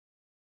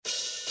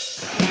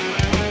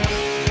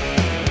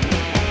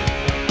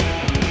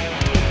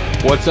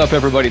What's up,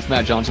 everybody? It's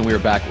Matt Johnson. We are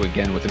back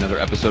again with another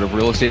episode of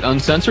Real Estate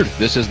Uncensored.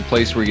 This is the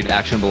place where you get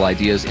actionable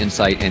ideas,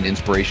 insight, and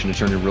inspiration to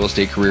turn your real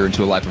estate career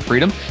into a life of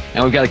freedom.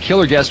 And we've got a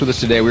killer guest with us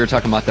today. We are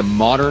talking about the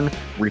modern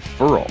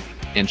referral.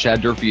 And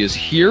Chad Durfee is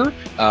here.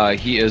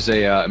 He is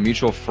a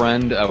mutual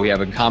friend we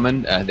have in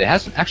common that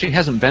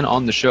hasn't been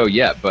on the show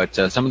yet, but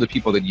some of the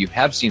people that you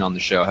have seen on the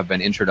show have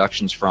been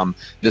introductions from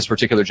this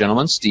particular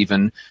gentleman,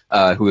 Stephen,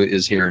 who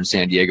is here in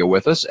San Diego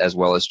with us, as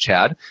well as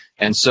Chad.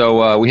 And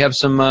so we have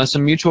some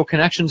mutual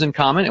connections in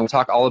common, and we'll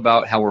talk all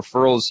about how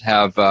referrals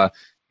have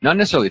not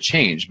necessarily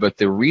changed, but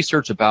the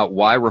research about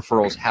why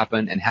referrals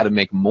happen and how to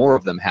make more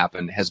of them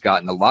happen has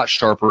gotten a lot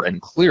sharper and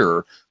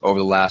clearer over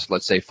the last,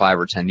 let's say, 5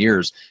 or 10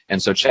 years.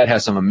 And so Chad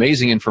has some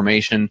amazing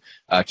information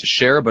to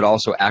share, but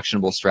also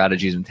actionable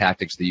strategies and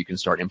tactics that you can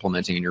start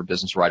implementing in your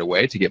business right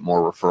away to get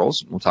more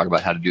referrals. We'll talk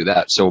about how to do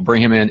that. So we'll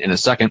bring him in a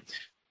second.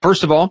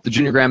 First of all, the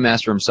Junior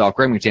Grandmaster himself,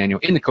 Greg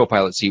McDaniel, in the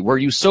co-pilot seat, where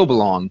you so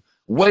belong,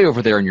 way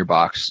over there in your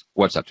box.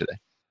 What's up today?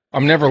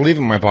 I'm never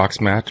leaving my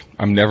box, Matt.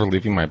 I'm never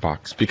leaving my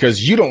box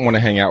because you don't want to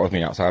hang out with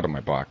me outside of my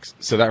box.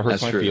 So that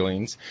hurts my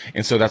feelings.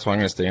 And so that's why I'm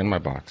going to stay in my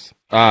box.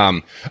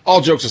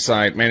 All jokes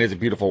aside, man, it's a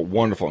beautiful,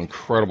 wonderful,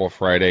 incredible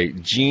Friday.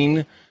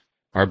 Gene,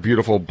 our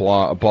beautiful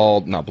bald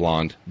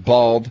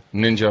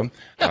ninja,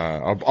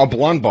 a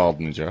blonde bald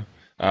ninja,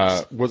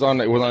 was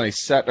on a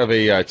set of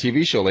a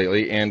TV show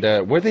lately.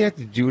 And what did they have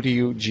to do to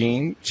you,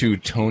 Gene, to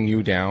tone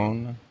you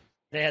down?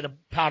 They had to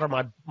powder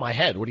my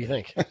head. What do you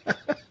think?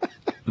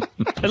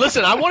 And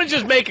listen, I want to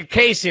just make a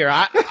case here.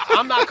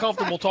 I'm not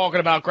comfortable talking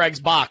about Greg's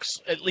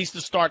box, at least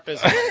to start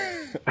this.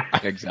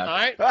 Exactly. All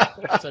right?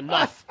 That's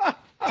enough.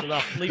 That's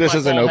enough. Leave this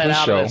is an open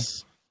show.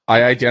 This.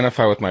 I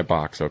identify with my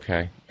box,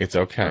 okay? It's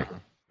okay.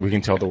 We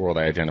can tell the world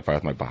I identify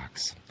with my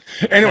box.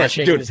 Anyway, not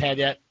shaking his head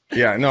yet?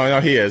 Yeah, no,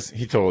 he is.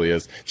 He totally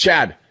is.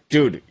 Chad,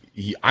 dude,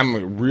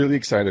 I'm really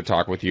excited to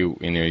talk with you.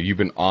 And, you've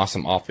been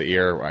awesome off the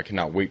air. I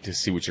cannot wait to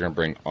see what you're going to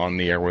bring on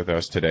the air with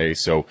us today.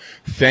 So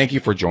thank you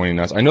for joining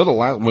us. I know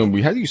when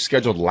we had you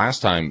scheduled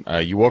last time,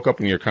 you woke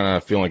up and you're kind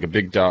of feeling like a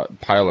big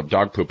pile of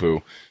dog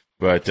poo-poo,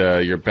 but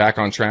you're back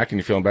on track and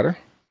you're feeling better?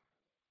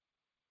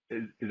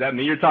 Is that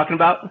me you're talking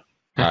about?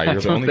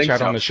 You're the only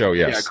Chad on the show,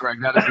 yes. Yeah,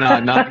 Craig, that is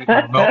not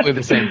remotely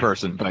the same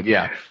person, but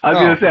yeah. I was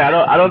going to say,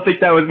 I don't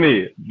think that was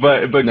me,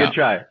 but no. Good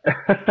try.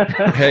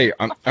 Hey,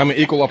 I'm an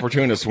equal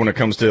opportunist when it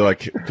comes to,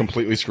 like,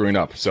 completely screwing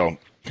up, so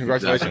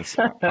congratulations.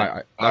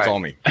 That's all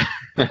me.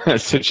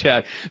 So,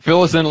 Chad,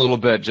 fill us in a little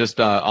bit just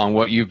on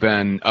what you've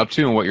been up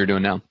to and what you're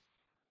doing now.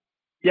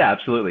 Yeah,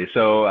 absolutely.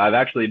 So I've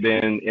actually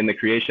been in the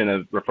creation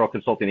of Referral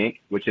Consulting, Inc.,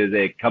 which is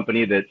a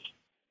company that's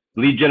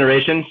lead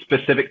generation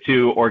specific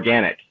to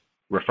organic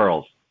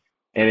referrals.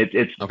 And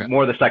it's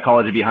more the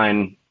psychology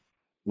behind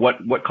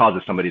what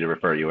causes somebody to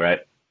refer you, right?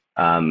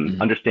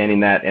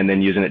 Understanding that and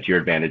then using it to your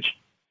advantage.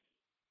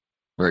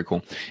 Very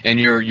cool. And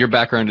your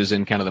background is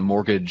in kind of the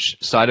mortgage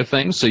side of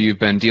things. So you've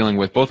been dealing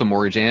with both a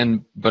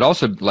mortgage but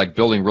also like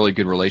building really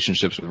good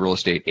relationships with real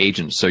estate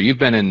agents. So you've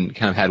been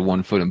kind of had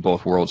one foot in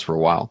both worlds for a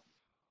while.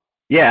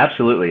 Yeah,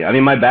 absolutely. I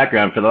mean, my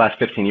background for the last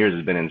 15 years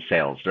has been in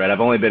sales, right?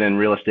 I've only been in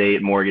real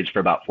estate mortgage for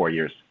about 4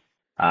 years.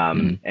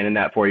 And in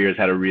that 4 years,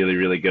 had a really,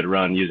 really good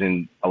run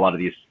using a lot of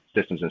these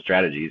systems and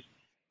strategies.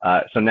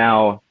 So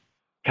now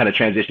kind of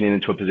transitioning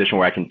into a position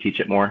where I can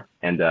teach it more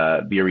and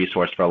be a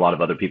resource for a lot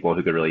of other people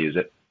who could really use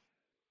it.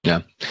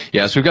 Yeah.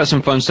 So we've got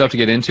some fun stuff to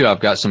get into.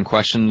 I've got some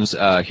questions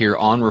here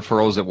on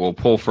referrals that we'll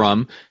pull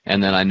from.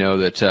 And then I know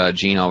that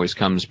Gene always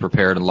comes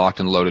prepared and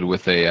locked and loaded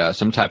with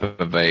some type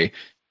of a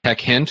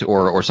tech hint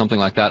or something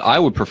like that. I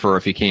would prefer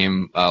if he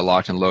came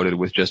locked and loaded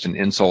with just an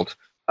insult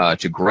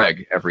to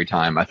Greg every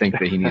time. I think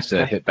that he needs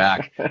to hit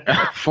back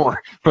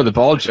for the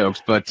ball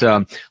jokes. But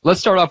let's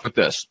start off with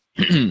this.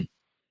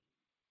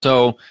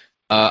 So,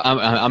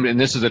 and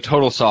this is a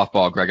total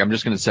softball, Greg. I'm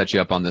just going to set you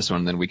up on this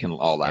one, and then we can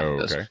all laugh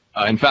at this.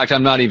 In fact,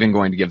 I'm not even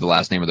going to give the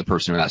last name of the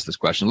person who asked this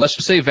question. Let's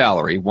just say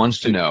Valerie wants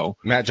to know.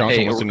 Matt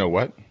Johnson wants to know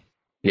what?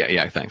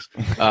 Yeah, thanks.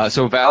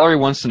 So Valerie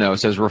wants to know,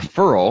 says,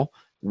 referral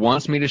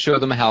wants me to show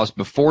them a house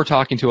before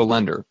talking to a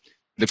lender.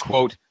 The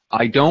quote,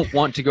 I don't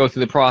want to go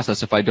through the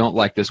process if I don't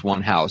like this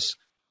one house.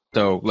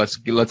 So let's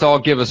all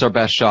give us our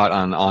best shot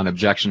on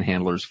objection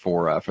handlers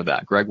for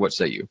that. Greg, what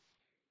say you?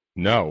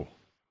 No.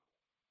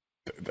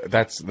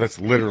 That's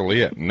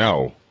literally it.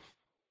 No.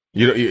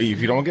 If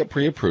you don't get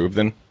pre-approved,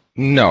 then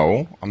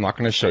no, I'm not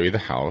going to show you the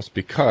house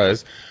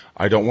because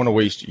I don't want to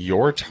waste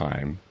your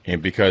time.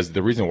 And because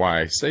the reason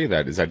why I say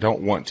that is I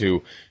don't want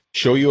to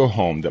show you a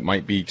home that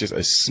might be just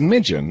a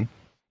smidgen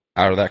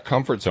out of that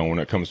comfort zone when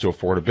it comes to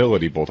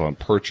affordability, both on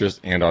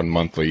purchase and on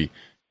monthly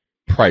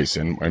price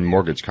and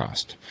mortgage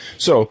cost.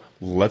 So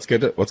let's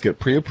get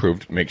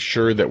pre-approved, make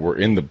sure that we're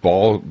in the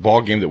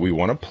ball game that we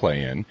want to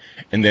play in,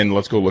 and then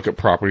let's go look at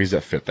properties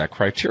that fit that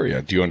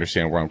criteria. Do you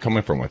understand where I'm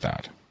coming from with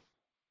that?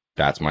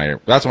 That's my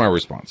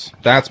response.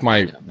 That's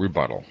my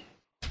rebuttal.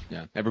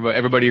 Yeah.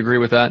 Everybody agree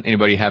with that?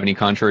 Anybody have any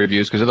contrary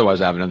views? Because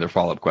otherwise I have another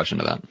follow-up question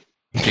to that.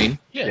 Gene?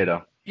 Yeah.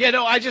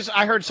 No,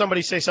 I heard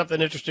somebody say something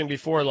interesting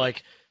before,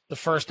 like the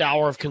first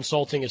hour of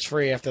consulting is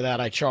free. After that,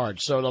 I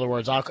charge. So in other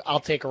words, I'll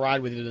take a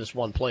ride with you to this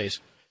one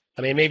place.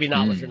 I mean, maybe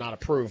not if you're not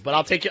approved, but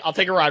I'll take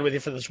a ride with you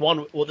for this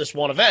one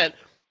event.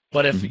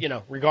 But if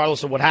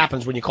regardless of what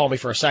happens when you call me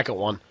for a second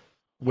one,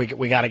 we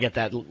got to get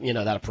that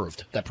that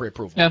approved, that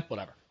pre-approval,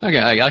 whatever.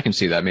 Okay, I can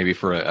see that maybe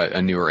for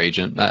a newer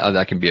agent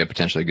that can be a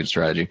potentially good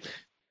strategy.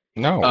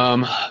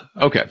 No.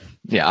 Okay.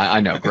 Yeah, I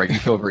know, Greg. You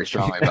feel very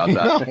strongly about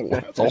that. No,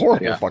 that's a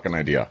horrible fucking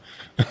idea.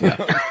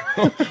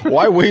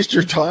 Why waste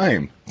your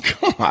time?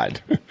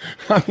 God.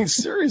 I mean,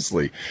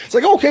 seriously. It's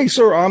like, okay,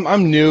 sir,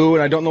 I'm new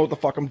and I don't know what the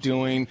fuck I'm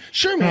doing.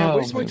 Sure, man,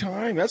 waste my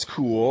time. That's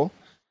cool.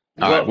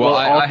 All right. Well,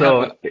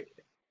 also,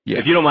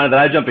 if you don't mind that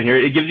I jump in here,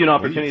 it gives you an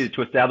opportunity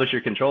to establish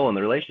your control in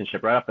the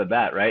relationship right off the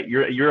bat, right?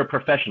 You're a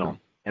professional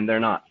and they're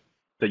not.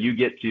 So you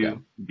get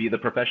to be the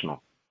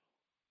professional.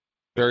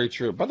 Very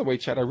true. By the way,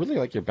 Chad, I really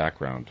like your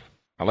background.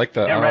 I like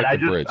the,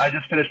 bridge. I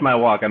just finished my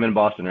walk. I'm in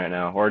Boston right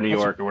now, or New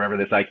York, or wherever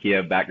this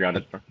IKEA background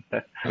is from.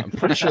 I'm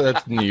pretty sure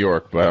that's New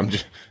York, but I'm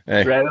just.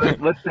 Hey.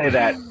 Right, let's say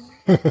that.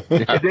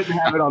 I didn't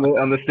have it on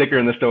the sticker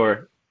in the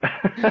store.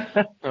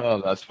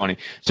 Oh, that's funny.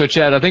 So,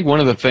 Chad, I think one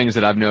of the things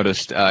that I've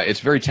noticed, it's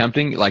very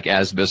tempting, like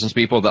as business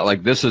people, that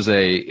like this is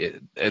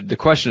the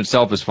question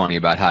itself is funny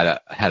about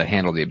how to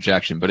handle the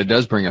objection, but it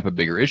does bring up a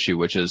bigger issue,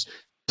 which is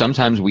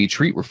sometimes we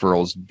treat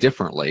referrals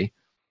differently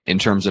in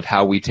terms of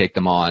how we take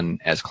them on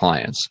as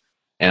clients.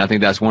 And I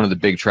think that's one of the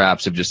big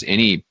traps of just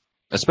any,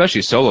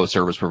 especially solo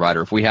service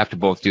provider. If we have to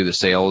both do the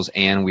sales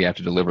and we have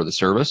to deliver the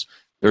service,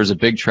 there's a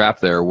big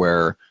trap there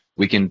where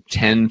we can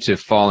tend to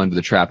fall into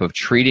the trap of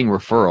treating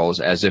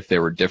referrals as if they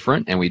were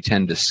different, and we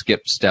tend to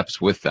skip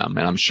steps with them.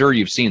 And I'm sure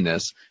you've seen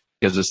this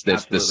because it's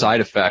the side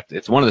effect.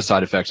 It's one of the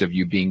side effects of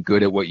you being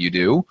good at what you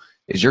do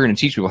is you're going to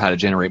teach people how to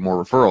generate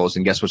more referrals.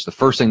 And guess what's the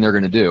first thing they're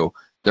going to do?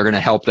 They're going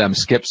to help them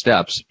skip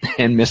steps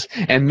and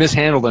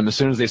mishandle them as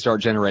soon as they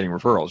start generating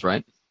referrals,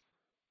 right?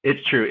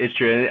 It's true.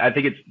 And I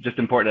think it's just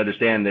important to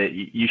understand that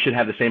you should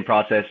have the same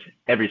process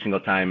every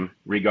single time,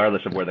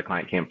 regardless of where the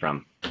client came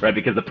from, right?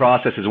 Because the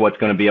process is what's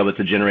going to be able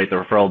to generate the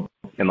referral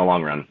in the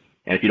long run.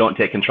 And if you don't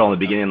take control in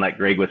the beginning, like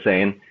Greg was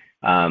saying,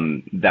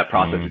 that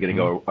process is going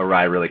to go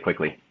awry really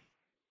quickly.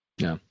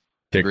 Yeah.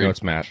 Take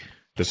notes, Matt.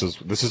 This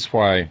is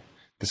why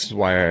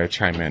I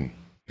chime in,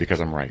 because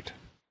I'm right.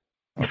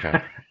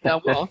 Okay. Yeah,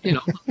 well,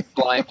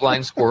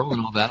 blind squirrel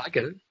and all that. I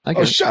get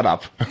it. Shut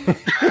up.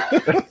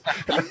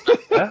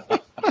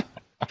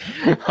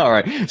 All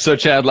right. So,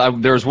 Chad,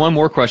 there's one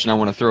more question I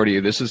want to throw to you.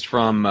 This is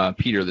from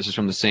Peter. This is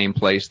from the same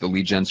place, the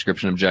Lead Gen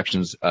Description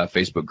Objections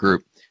Facebook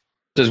group.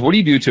 It says, what do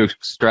you do to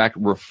extract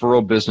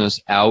referral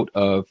business out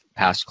of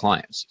past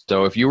clients?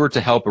 So if you were to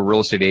help a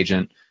real estate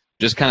agent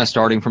just kind of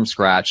starting from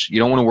scratch, you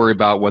don't want to worry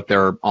about what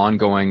their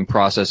ongoing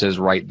process is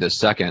right this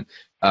second.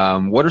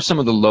 What are some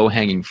of the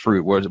low-hanging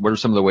fruit? What are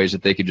some of the ways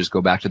that they could just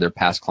go back to their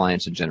past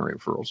clients and generate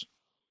referrals?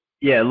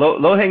 Yeah,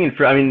 low-hanging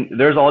fruit. I mean,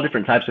 there's all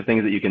different types of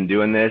things that you can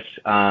do in this.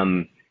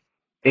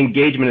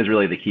 Engagement is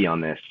really the key on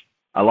this.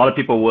 A lot of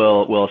people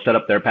will set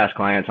up their past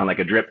clients on like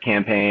a drip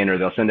campaign, or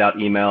they'll send out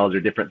emails or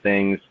different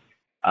things.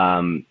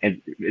 And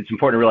it's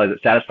important to realize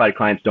that satisfied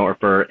clients don't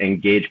refer,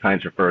 engaged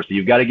clients refer. So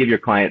you've got to give your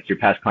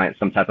past clients,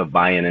 some type of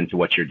buy-in into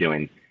what you're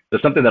doing. So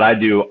something that I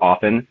do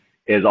often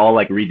is I'll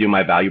like redo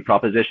my value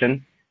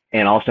proposition,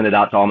 and I'll send it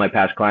out to all my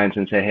past clients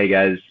and say, hey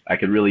guys, I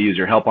could really use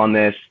your help on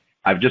this.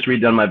 I've just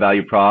redone my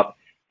value prop.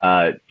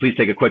 Please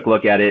take a quick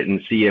look at it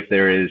and see if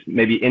there is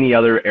maybe any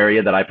other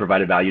area that I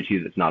provided value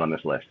to that's not on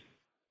this list,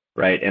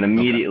 right? And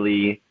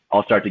immediately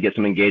I'll start to get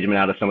some engagement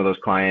out of some of those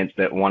clients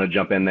that want to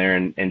jump in there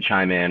and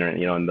chime in, or,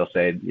 and they'll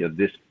say,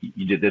 this,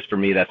 you did this for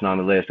me, that's not on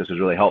the list, this was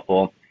really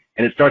helpful.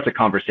 And it starts a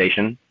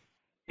conversation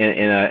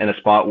in a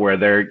spot where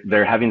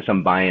they're having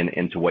some buy-in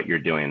into what you're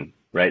doing,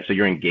 right? So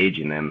you're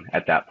engaging them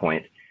at that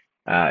point.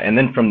 And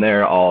then from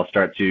there, I'll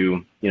start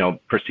to,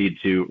 proceed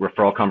to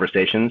referral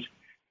conversations.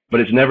 But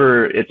it's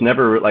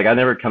never like, I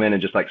never come in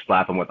and just like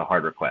slap them with a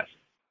hard request,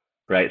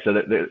 right? So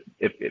that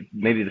if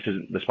maybe this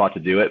isn't the spot to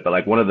do it, but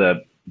like one of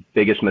the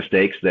biggest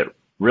mistakes that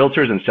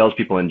realtors and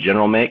salespeople in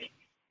general make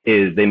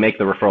is they make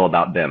the referral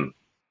about them,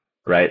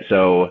 right?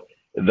 So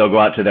they'll go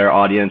out to their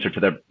audience or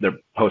to their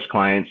post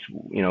clients,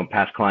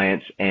 past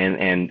clients,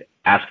 and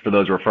ask for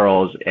those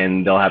referrals,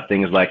 and they'll have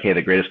things like, hey,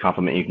 the greatest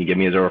compliment you can give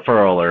me is a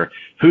referral, or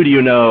who do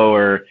you know,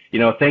 or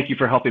thank you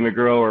for helping me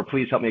grow, or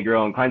please help me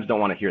grow. And clients don't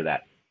want to hear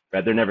that.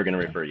 Right? They're never going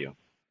to refer you.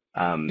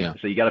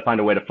 So you got to find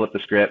a way to flip the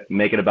script,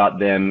 make it about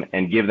them,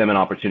 and give them an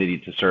opportunity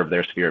to serve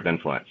their sphere of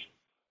influence.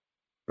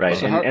 Right?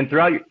 So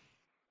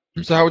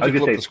So how would you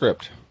flip the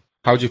script?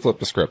 How would you flip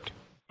the script?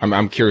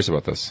 I'm curious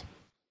about this.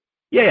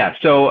 Yeah.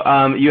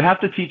 So you have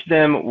to teach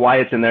them why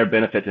it's in their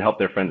benefit to help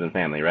their friends and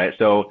family, right?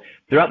 So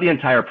throughout the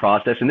entire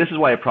process, and this is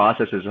why a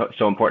process is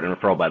so important in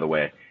referral, by the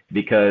way,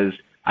 because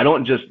I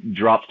don't just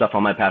drop stuff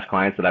on my past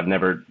clients that I've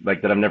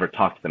never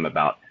talked to them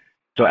about.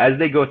 So as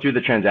they go through the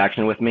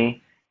transaction with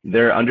me,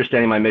 they're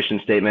understanding my mission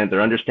statement,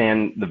 they're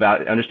understanding the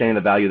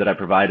value that I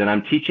provide, and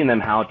I'm teaching them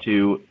how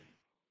to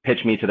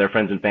pitch me to their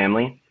friends and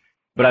family.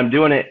 but I'm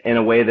doing it in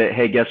a way that,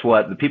 hey, guess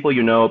what? The people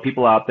you know,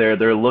 people out there,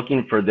 they're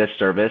looking for this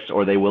service,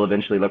 or they will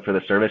eventually look for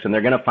the service, and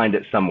they're going to find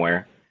it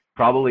somewhere,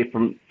 probably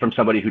from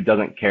somebody who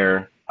doesn't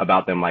care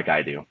about them like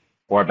I do,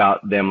 or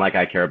about them like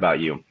I care about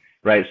you,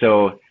 right?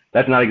 So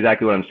that's not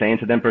exactly what I'm saying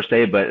to them per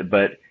se,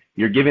 but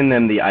you're giving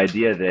them the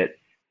idea that,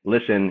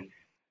 listen,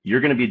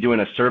 you're going to be doing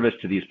a service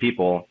to these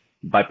people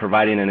by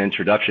providing an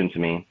introduction to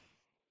me,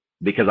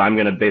 because I'm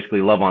going to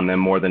basically love on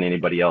them more than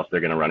anybody else they're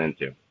going to run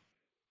into.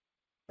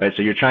 Right,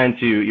 so you're trying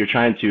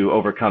to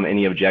overcome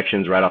any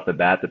objections right off the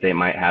bat that they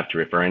might have to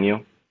referring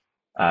you.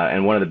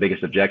 And one of the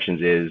biggest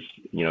objections is,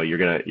 you're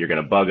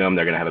gonna bug them.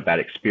 They're gonna have a bad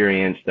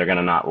experience. They're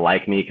gonna not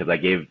like me because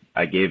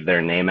I gave their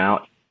name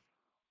out.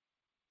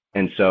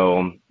 And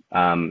so,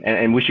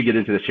 and we should get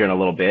into this here in a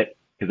little bit,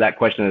 because that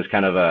question is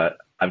kind of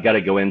I've got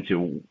to go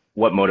into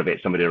what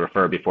motivates somebody to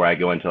refer before I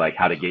go into like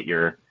how to get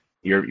your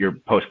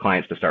post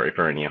clients to start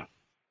referring you.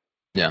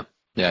 Yeah,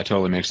 it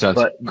totally makes sense.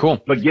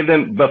 Cool. But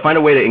find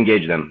a way to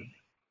engage them.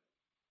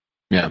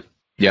 Yeah.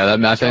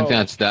 I think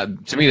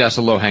to me, that's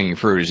the low hanging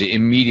fruit, is you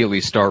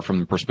immediately start from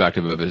the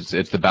perspective of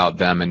it's about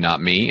them and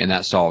not me, and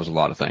that solves a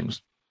lot of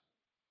things.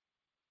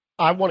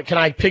 Can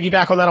I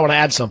piggyback on that? I want to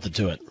add something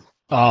to it.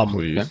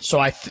 Please. So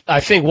I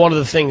think one of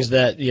the things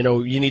that,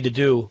 you need to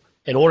do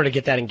in order to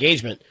get that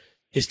engagement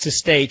is to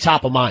stay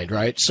top of mind,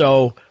 right?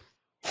 So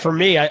for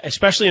me,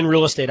 especially in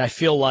real estate, I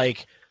feel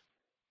like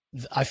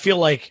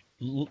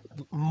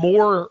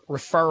more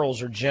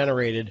referrals are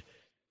generated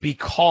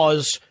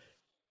because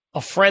a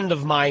friend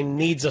of mine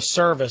needs a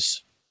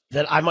service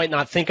that I might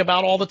not think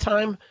about all the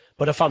time,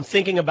 but if I'm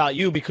thinking about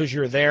you because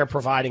you're there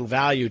providing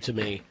value to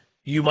me,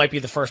 you might be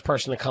the first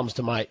person that comes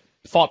to my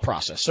thought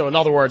process. So in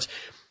other words,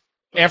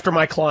 after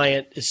my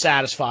client is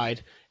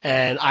satisfied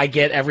and I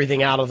get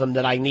everything out of them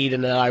that I need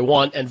and that I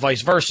want, and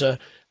vice versa,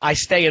 I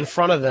stay in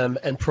front of them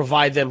and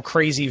provide them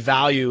crazy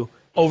value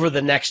over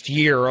the next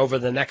year, over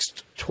the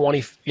next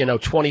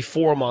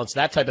 24 months,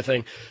 that type of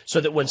thing, so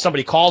that when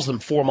somebody calls them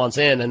 4 months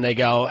in and they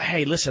go,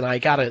 hey, listen, we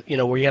got to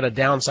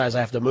downsize,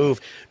 I have to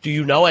move. Do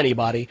you know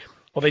anybody?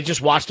 Well, they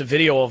just watched a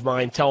video of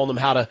mine telling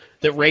them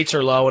that rates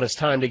are low and it's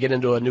time to get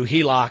into a new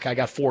HELOC. I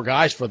got 4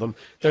 guys for them.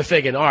 They're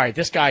thinking, all right,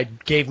 this guy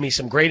gave me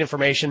some great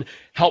information,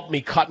 helped me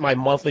cut my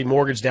monthly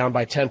mortgage down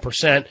by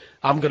 10%.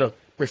 I'm going to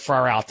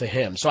refer out to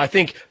him. So I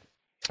think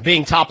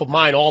being top of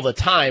mind all the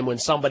time when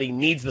somebody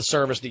needs the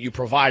service that you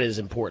provide is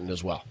important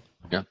as well.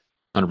 Yeah,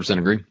 100%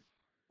 agree.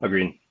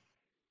 Agreed.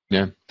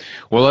 Yeah.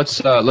 Well,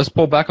 let's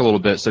pull back a little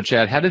bit. So,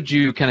 Chad, how did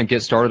you kind of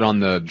get started on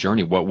the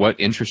journey? What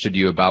interested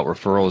you about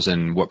referrals,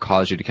 and what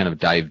caused you to kind of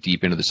dive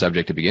deep into the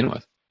subject to begin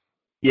with?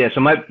 Yeah, so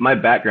my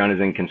background is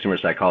in consumer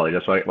psychology.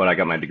 That's what I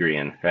got my degree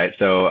in, right?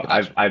 So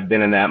Gotcha. I've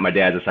been in that. My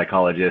dad's a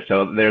psychologist,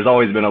 so there's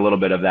always been a little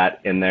bit of that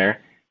in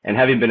there. And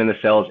having been in the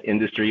sales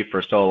industry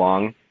for so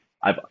long,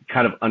 I've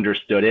kind of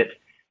understood it.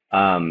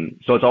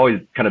 So it's always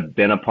kind of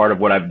been a part of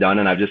what I've done,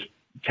 and I've just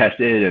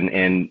tested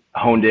and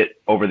honed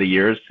it over the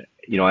years,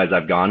 as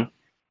I've gone,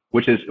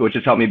 which has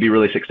helped me be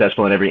really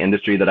successful in every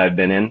industry that I've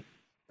been in,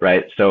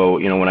 right? So,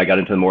 when I got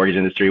into the mortgage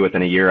industry,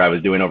 within a year, I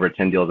was doing over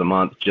 10 deals a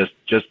month,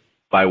 just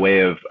by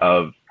way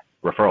of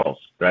referrals,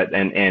 right?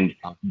 And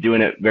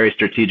doing it very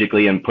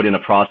strategically and putting a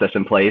process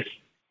in place.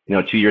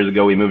 2 years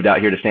ago, we moved out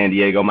here to San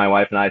Diego. My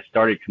wife and I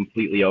started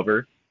completely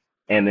over.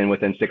 And then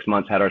within 6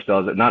 months, had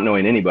ourselves, not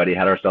knowing anybody,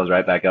 had ourselves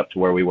right back up to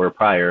where we were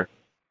prior.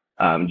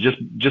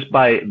 Just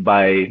by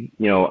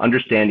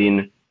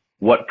understanding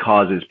what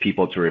causes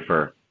people to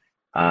refer.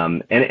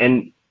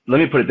 And let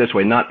me put it this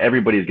way: not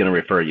everybody's going to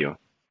refer you.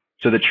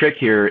 So the trick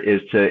here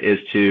is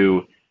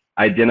to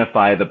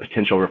identify the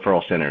potential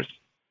referral centers,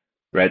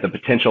 right? The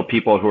potential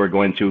people who are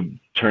going to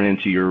turn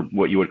into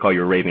what you would call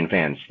your raving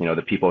fans.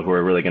 The people who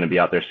are really going to be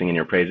out there singing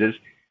your praises,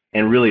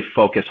 and really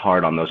focus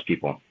hard on those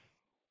people,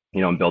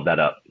 and build that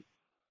up.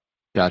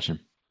 Gotcha.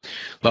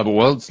 Love it.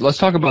 Well, let's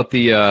talk about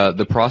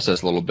the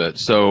process a little bit.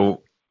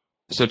 So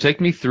take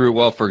me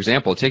through, for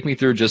example, take me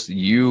through just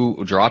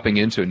you dropping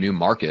into a new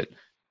market.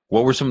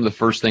 What were some of the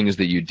first things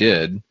that you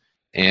did?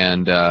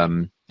 And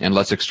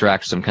let's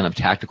extract some kind of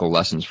tactical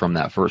lessons from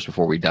that first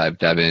before we dive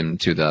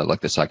into the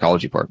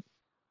psychology part.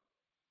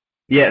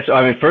 Yeah.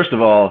 So, first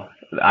of all,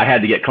 I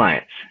had to get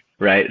clients,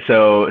 right?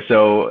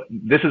 So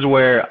this is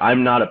where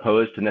I'm not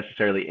opposed to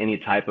necessarily any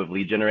type of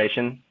lead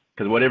generation,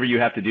 because whatever you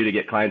have to do to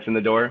get clients in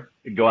the door,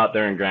 go out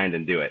there and grind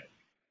and do it.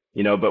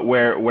 But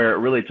where it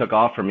really took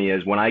off for me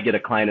is when I get a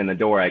client in the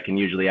door, I can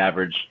usually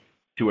average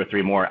 2 or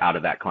 3 more out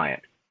of that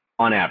client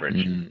on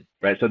average,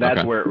 right? So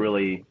that's where it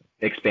really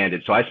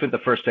expanded. So I spent the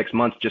first 6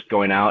 months just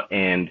going out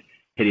and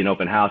hitting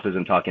open houses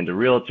and talking to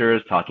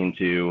realtors, talking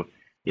to,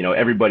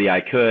 everybody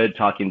I could,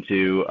 talking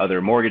to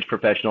other mortgage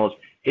professionals,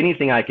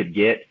 anything I could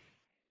get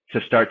to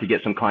start to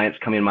get some clients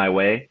coming my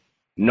way,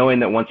 knowing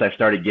that once I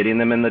started getting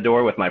them in the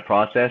door with my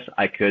process,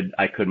 I could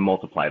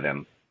multiply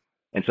them.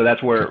 And so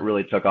that's where it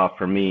really took off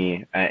for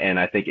me. And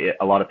I think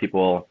a lot of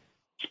people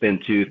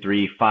spend 2,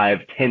 3, 5,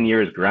 10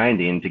 years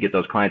grinding to get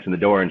those clients in the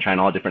door and trying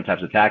all different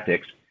types of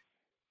tactics.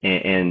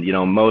 And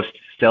most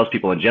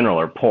salespeople in general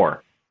are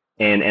poor.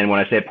 And when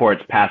I say poor,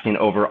 it's passing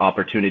over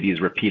opportunities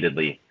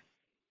repeatedly.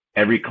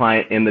 every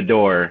client in the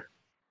door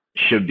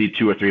should be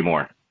 2 or 3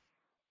 more.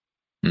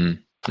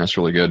 That's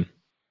really good.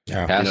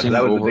 Yeah. Passing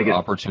that was the over biggest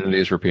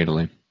opportunities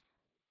repeatedly.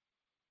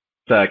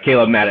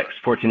 Caleb Maddox,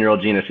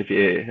 14-year-old genius.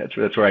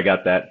 That's where I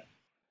got that.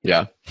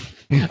 Yeah.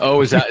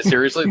 Oh, is that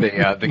seriously the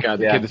kid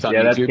that's on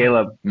YouTube? That's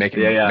Caleb.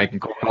 Making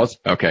cold calls.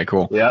 Okay,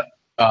 cool. Yeah.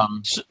 All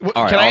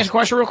right, can I ask a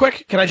question real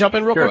quick? Can I jump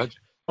in real Sure. quick?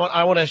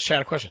 I want to ask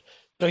Chad a question.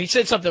 So he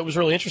said something that was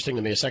really interesting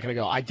to me a second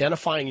ago.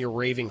 Identifying your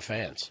raving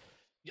fans.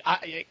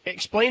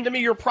 Explain to me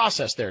your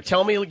process there.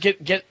 Tell me,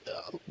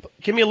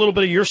 give me a little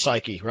bit of your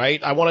psyche,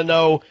 right? I want to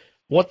know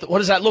what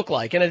does that look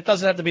like, and it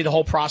doesn't have to be the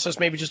whole process.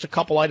 Maybe just a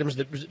couple items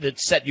that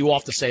set you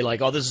off to say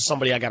like, oh, this is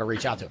somebody I got to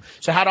reach out to.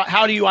 So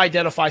how do you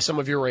identify some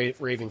of your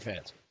raving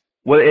fans?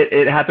 Well,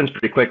 it happens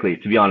pretty quickly,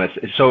 to be honest.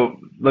 So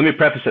let me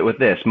preface it with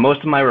this.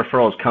 Most of my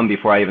referrals come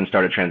before I even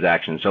start a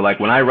transaction. So like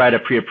when I write a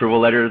pre-approval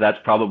letter, that's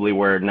probably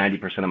where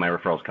 90% of my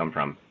referrals come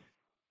from.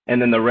 And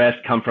then the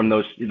rest come from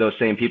those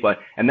same people.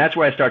 And that's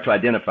where I start to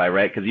identify,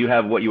 right? Because you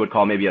have what you would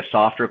call maybe a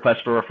soft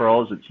request for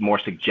referrals. It's more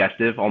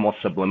suggestive,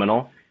 almost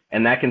subliminal.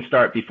 And that can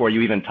start before you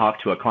even talk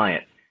to a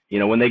client. You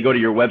know, when they go to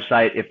your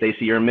website, if they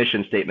see your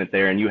mission statement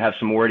there and you have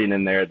some wording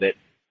in there that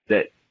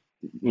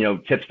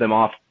tips them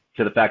off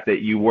to the fact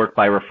that you work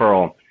by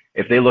referral.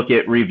 If they look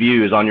at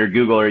reviews on your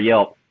Google or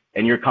Yelp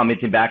and you're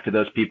commenting back to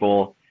those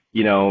people,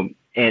 and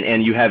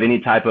you have any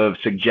type of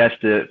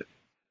suggestive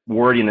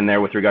wording in there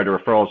with regard to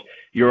referrals,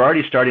 you're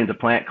already starting to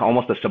plant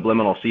almost a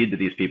subliminal seed to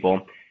these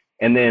people.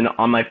 And then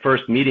on my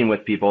first meeting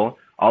with people,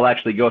 I'll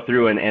actually go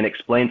through and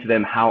explain to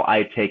them how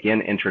I take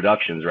in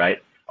introductions, right?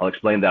 I'll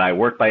explain that I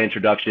work by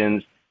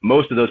introductions.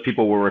 Most of those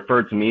people were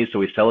referred to me, so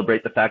we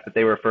celebrate the fact that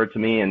they were referred to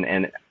me,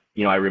 and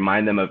I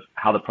remind them of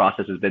how the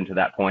process has been to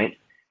that point,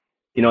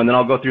 and then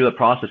I'll go through the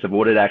process of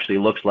what it actually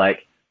looks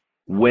like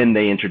when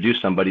they introduce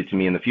somebody to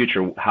me in the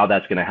future, how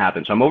that's going to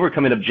happen. So I'm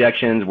overcoming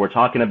objections. We're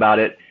talking about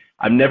it.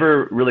 I'm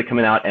never really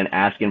coming out and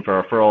asking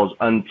for referrals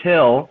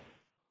until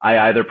I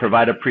either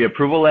provide a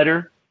pre-approval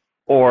letter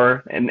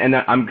or, and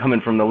I'm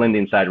coming from the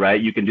lending side,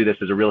 right? You can do this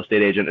as a real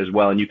estate agent as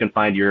well, and you can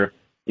find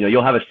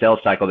you'll have a sales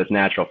cycle that's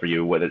natural for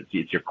you, whether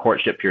it's your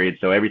courtship period.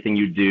 So everything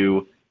you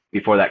do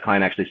before that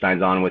client actually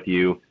signs on with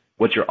you.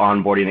 What's your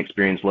onboarding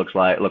experience look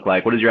like?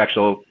 What does your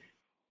actual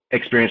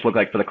experience look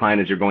like for the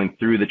client as you're going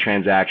through the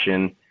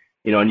transaction?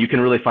 And you can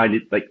really find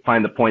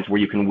the points where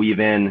you can weave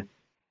in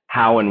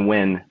how and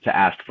when to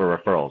ask for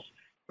referrals,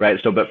 right?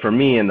 So, but for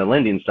me in the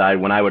lending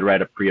side, when I would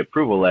write a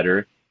pre-approval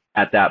letter,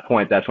 at that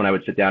point, that's when I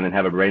would sit down and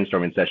have a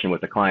brainstorming session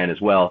with the client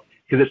as well,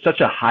 because it's such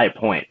a high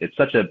point. It's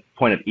such a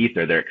point of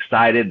ether. They're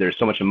excited. There's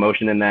so much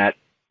emotion in that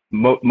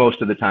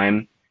most of the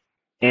time.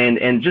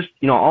 And just,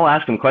 I'll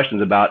ask them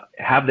questions about,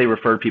 have they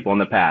referred people in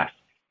the past?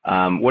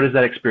 What has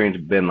that experience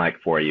been like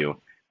for you?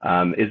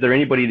 Is there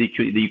anybody that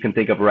you can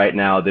think of right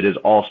now that is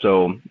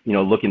also,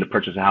 looking to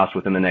purchase a house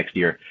within the next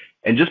year?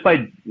 And just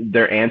by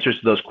their answers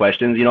to those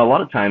questions, a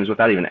lot of times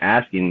without even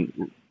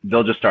asking,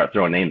 they'll just start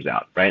throwing names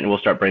out, right? And we'll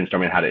start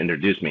brainstorming how to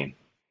introduce me.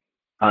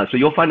 So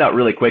you'll find out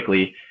really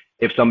quickly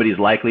if somebody's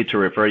likely to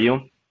refer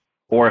you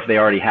or if they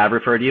already have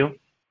referred you.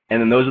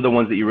 And then those are the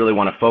ones that you really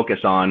want to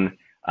focus on.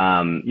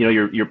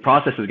 Your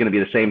process is going to be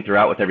the same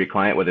throughout with every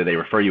client, whether they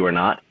refer you or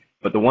not.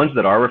 But the ones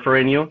that are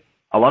referring you,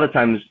 a lot of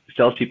times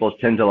salespeople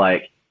tend to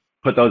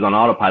put those on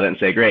autopilot and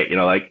say, great,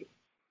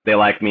 they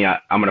like me.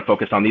 I'm going to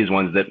focus on these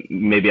ones that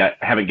maybe I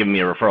haven't given me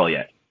a referral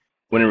yet.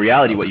 When in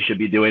reality, what you should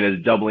be doing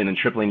is doubling and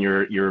tripling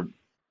your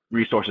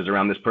resources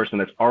around this person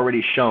that's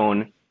already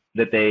shown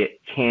that they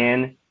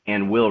can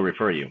and will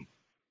refer you.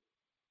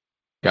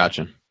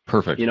 Gotcha.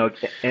 Perfect.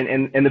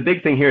 And the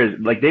big thing here is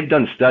they've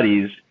done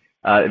studies.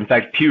 In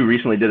fact, Pew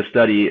recently did a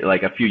study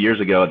a few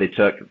years ago. They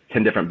took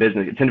 10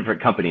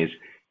 different companies,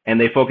 and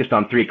they focused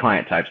on 3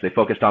 client types. They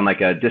focused on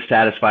a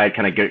dissatisfied,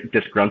 kind of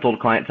disgruntled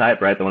client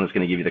type, right? The one that's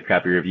going to give you the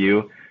crappy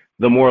review.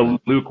 The more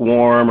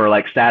lukewarm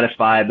or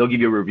satisfied, they'll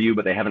give you a review,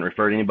 but they haven't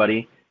referred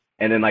anybody.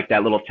 And then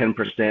that little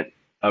 10%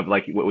 of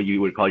what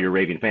you would call your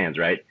raving fans,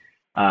 right?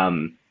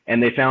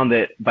 And they found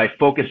that by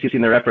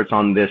focusing their efforts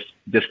on this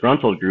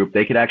disgruntled group,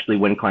 they could actually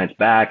win clients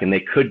back and they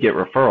could get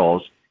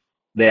referrals.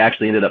 They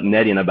actually ended up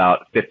netting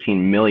about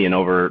 15 million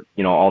over,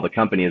 all the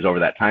companies over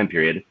that time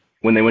period.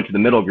 When they went to the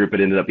middle group,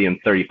 it ended up being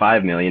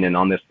 35 million. And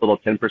on this little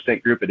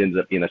 10% group, it ended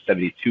up being a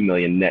 72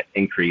 million net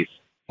increase.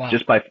 Wow. So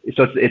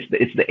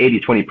it's the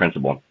 80-20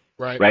 principle,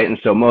 right? And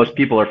so most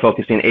people are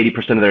focusing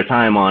 80% of their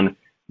time on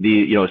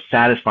the,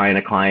 satisfying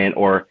a client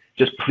or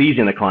just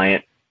pleasing the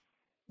client,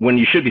 when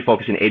you should be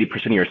focusing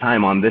 80% of your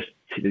time on this,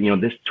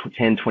 this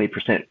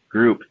 10-20%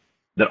 group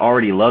that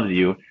already loves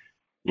you.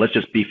 Let's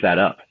just beef that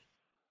up.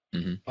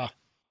 Mm-hmm. Wow.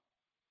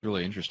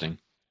 Really interesting.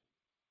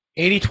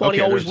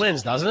 80-20 always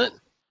wins, doesn't it?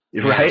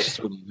 Right.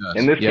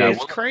 In this case,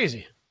 it's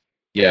crazy.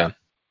 Yeah.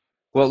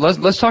 Well,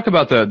 let's talk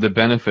about the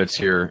benefits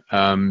here,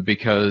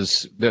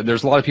 because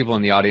there's a lot of people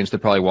in the audience that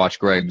probably watch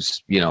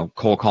Greg's,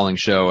 cold calling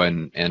show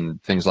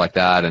and things like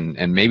that,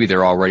 and maybe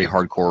they're already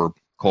hardcore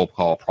cold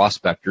call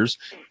prospectors,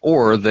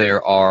 or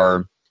they're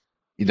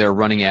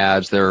running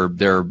ads,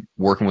 they're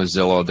working with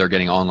Zillow, they're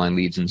getting online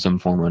leads in some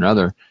form or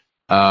another.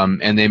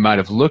 and they might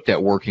have looked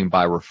at working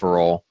by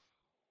referral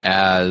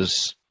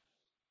as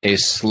a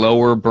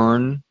slower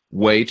burn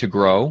way to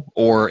grow,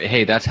 or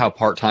hey, that's how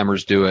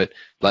part-timers do it.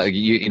 Like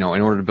you know,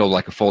 in order to build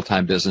like a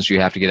full-time business,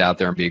 you have to get out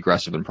there and be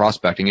aggressive in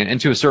prospecting.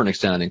 And to a certain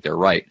extent, I think they're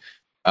right.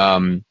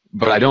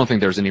 But I don't think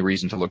there's any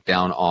reason to look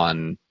down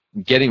on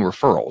getting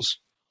referrals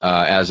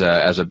as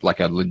a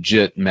like a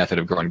legit method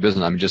of growing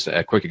business. I mean, just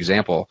a quick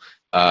example: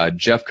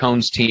 Jeff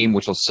Cohn's team,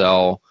 which will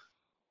sell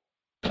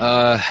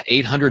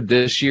 800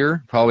 this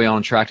year, probably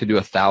on track to do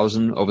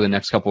 1,000 over the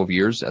next couple of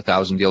years.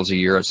 1,000 deals a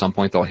year at some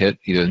point they'll hit,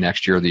 either the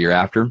next year or the year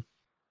after.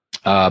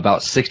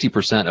 About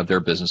 60% of their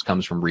business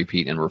comes from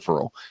repeat and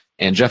referral.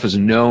 And Jeff is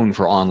known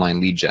for online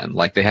lead gen.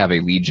 Like they have a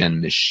lead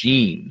gen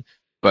machine,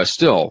 but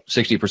still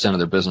 60% of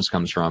their business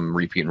comes from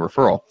repeat and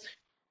referral.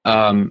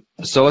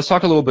 So let's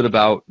talk a little bit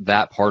about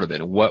that part of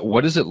it.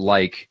 What is it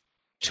like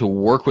to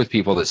work with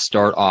people that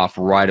start off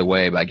right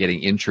away by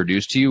getting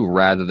introduced to you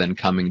rather than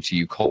coming to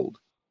you cold?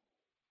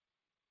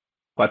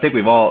 Well, I think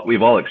we've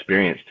all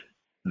experienced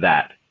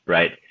that,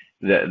 right?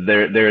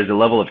 There is a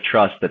level of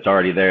trust that's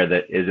already there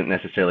that isn't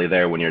necessarily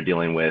there when you're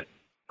dealing with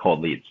cold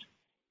leads,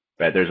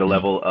 right? There's a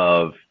level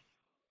of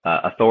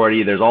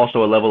authority. There's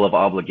also a level of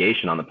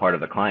obligation on the part of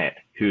the client,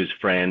 whose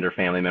friend or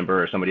family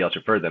member or somebody else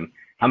referred them.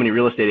 How many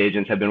real estate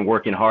agents have been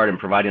working hard and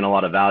providing a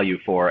lot of value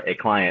for a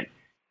client,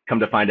 come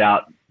to find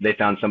out they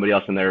found somebody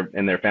else in their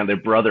family,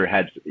 their brother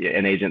had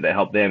an agent that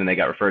helped them and they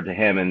got referred to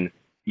him, and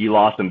you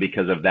lost them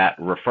because of that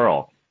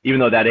referral, even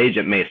though that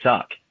agent may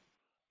suck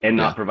and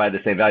not provide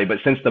the same value. But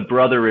since the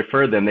brother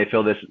referred them, they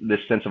feel this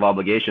sense of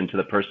obligation to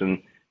the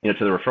person, to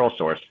the referral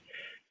source.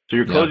 So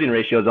your closing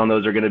ratios on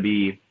those are going to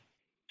be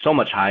so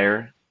much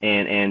higher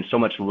and so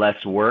much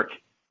less work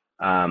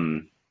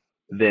than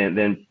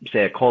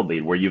say a cold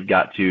lead, where you've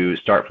got to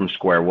start from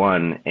square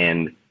one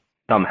and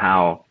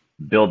somehow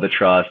build the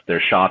trust. They're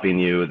shopping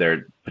you.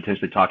 They're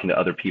potentially talking to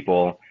other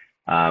people.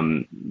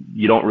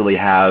 You don't really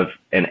have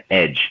an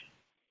edge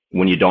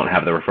when you don't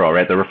have the referral,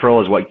 right? The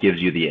referral is what gives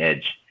you the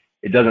edge.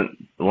 It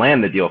doesn't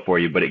land the deal for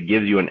you, but it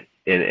gives you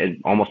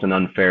an almost an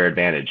unfair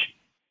advantage.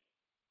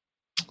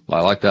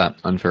 Well, I like that,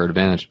 unfair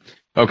advantage.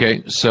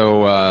 Okay,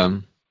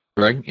 so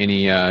Greg,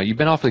 you've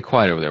been awfully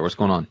quiet over there. What's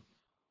going on?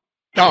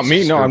 No,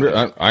 me? No,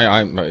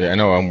 I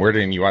know I'm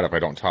weirding you out if I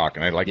don't talk,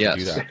 and I like to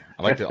do that.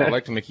 I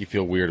like to make you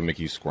feel weird and make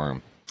you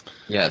squirm.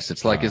 Yes,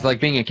 it's like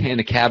being in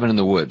a cabin in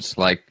the woods.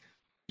 Like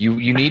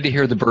you need to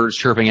hear the birds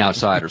chirping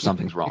outside, or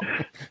something's wrong.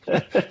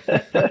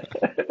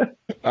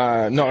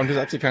 No, I'm just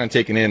actually kind of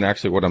taking in.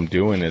 Actually, what I'm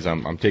doing is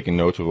I'm taking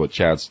notes of what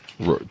Chad's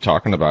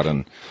talking about,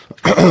 and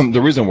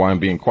the reason why I'm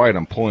being quiet,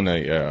 I'm pulling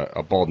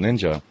a bald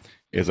ninja,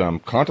 is I'm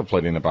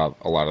contemplating about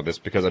a lot of this,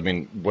 because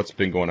what's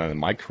been going on in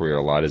my career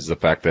a lot is the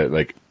fact that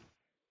like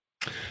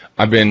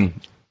I've been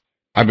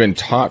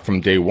taught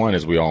from day one,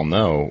 as we all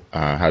know,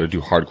 how to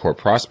do hardcore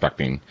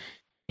prospecting,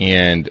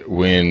 and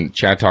when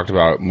Chad talked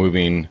about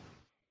moving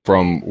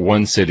from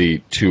one city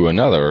to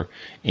another,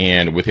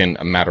 and within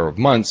a matter of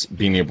months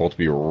being able to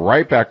be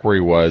right back where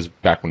he was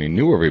back when he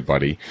knew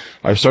everybody,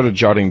 I started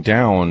jotting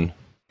down,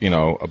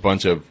 a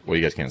bunch of, well,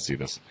 you guys can't see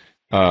this,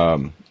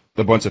 a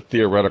bunch of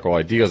theoretical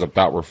ideas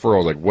about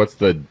referral, like what's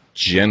the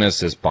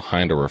genesis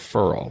behind a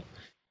referral.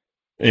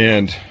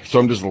 And so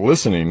I'm just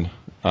listening,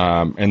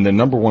 and the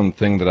number one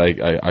thing that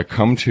I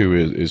come to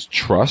is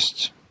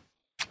trust,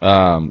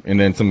 and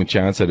then something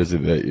Chad said is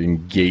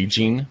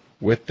engaging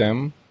with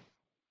them.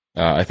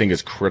 I think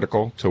is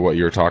critical to what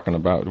you're talking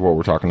about, what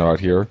we're talking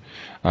about here.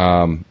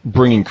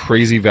 Bringing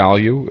crazy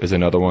value is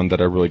another one that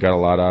I really got a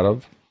lot out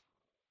of.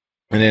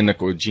 And then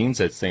like what Gene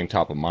said, staying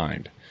top of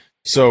mind.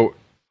 So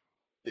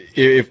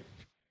if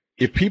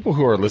people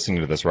who are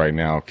listening to this right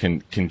now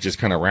can just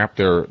kind of wrap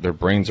their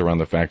brains around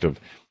the fact of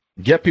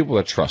get people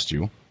that trust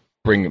you,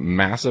 bring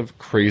massive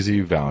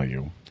crazy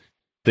value,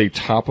 stay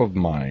top of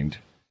mind,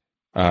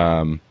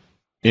 and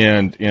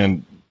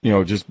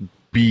just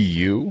be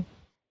you.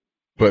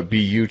 But be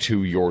you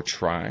to your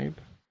tribe,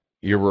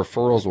 your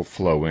referrals will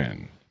flow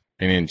in.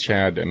 And in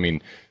Chad,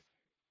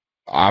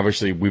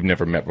 obviously we've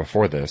never met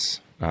before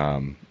this,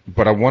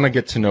 but I want to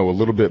get to know a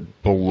little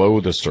bit below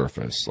the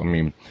surface.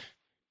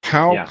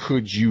 How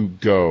could you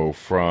go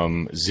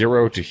from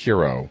zero to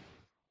hero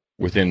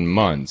within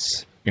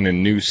months in a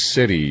new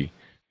city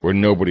where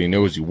nobody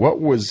knows you?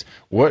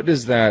 What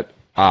is that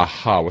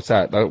aha? What's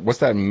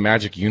that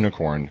magic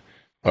unicorn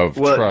of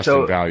trust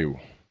and value?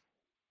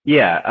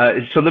 Yeah,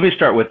 so let me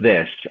start with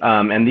this,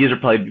 and these are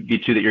probably the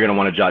two that you're going to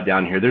want to jot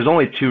down here. There's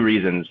only two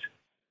reasons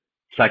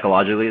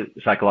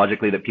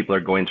psychologically that people are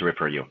going to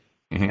refer you,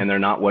 and they're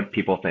not what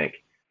people think.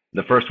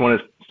 The first one is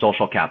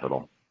social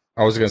capital.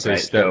 I was going to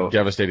say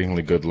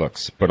devastatingly good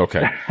looks, but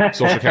okay,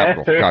 social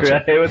capital.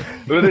 Gotcha. Right?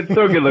 We'll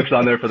throw good looks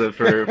on there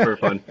for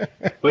fun.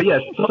 But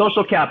yes,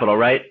 social capital,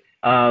 right?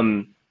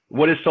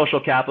 What is social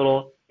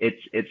capital?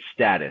 It's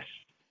status.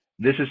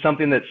 This is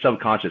something that's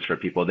subconscious for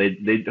people. They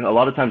a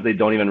lot of times they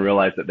don't even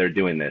realize that they're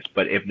doing this.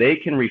 But if they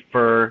can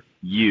refer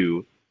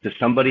you to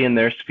somebody in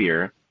their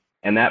sphere,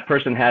 and that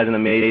person has an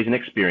amazing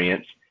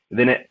experience,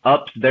 then it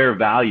ups their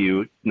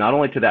value not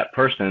only to that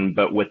person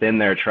but within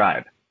their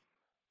tribe.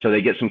 So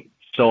they get some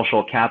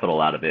social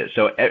capital out of it.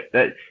 So,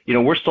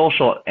 we're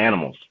social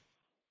animals.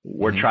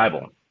 We're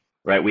tribal,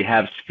 right? We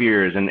have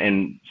spheres,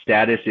 and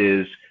status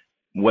is,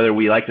 whether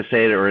we like to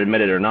say it or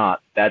admit it or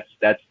not, that's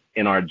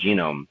in our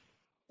genome,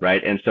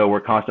 right? And so we're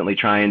constantly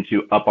trying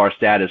to up our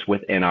status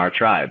within our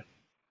tribe.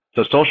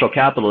 So social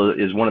capital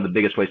is one of the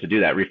biggest ways to do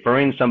that.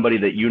 Referring somebody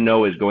that you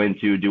know is going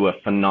to do a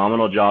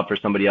phenomenal job for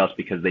somebody else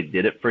because they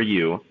did it for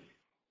you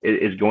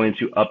is going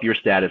to up your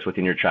status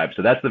within your tribe.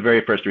 So that's the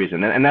very first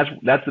reason. And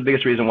that's the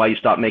biggest reason why you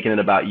stop making it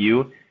about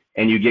you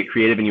and you get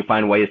creative and you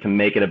find ways to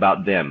make it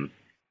about them,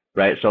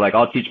 right? So like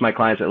I'll teach my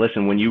clients that,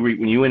 listen, when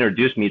you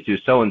introduce me to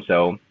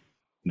so-and-so,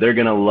 they're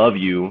going to love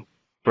you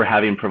for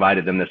having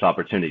provided them this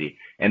opportunity.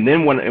 And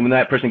then when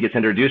that person gets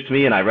introduced to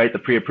me and I write the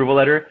pre-approval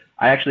letter,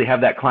 I actually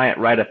have that client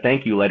write a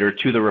thank you letter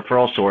to the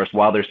referral source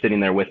while they're sitting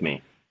there with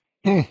me.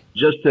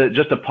 Just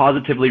to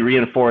positively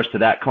reinforce to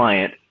that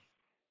client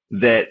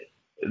that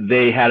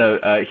they had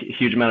a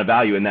huge amount of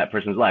value in that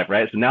person's life,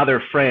 right? So now their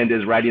friend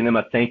is writing them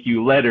a thank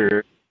you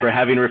letter for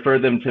having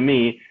referred them to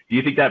me. Do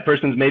you think that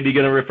person's maybe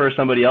going to refer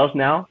somebody else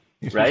now?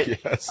 Right?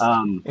 Yes.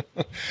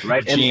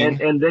 Right.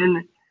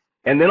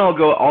 And then I'll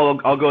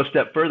go a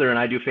step further and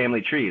I do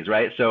family trees,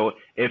 right? So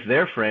if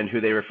their friend who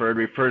they referred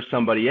refers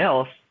somebody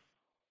else,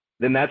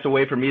 then that's a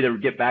way for me to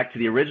get back to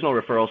the original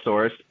referral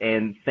source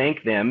and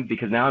thank them,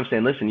 because now I'm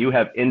saying, listen, you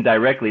have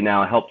indirectly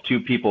now helped two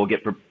people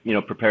get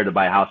prepared to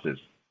buy houses,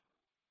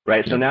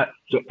 right? Yeah.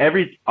 So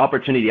every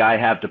opportunity I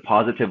have to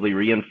positively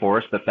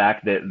reinforce the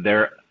fact that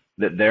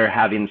they're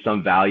having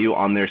some value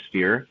on their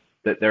sphere,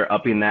 that they're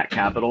upping that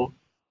capital,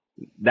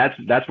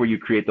 that's where you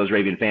create those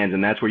raving fans,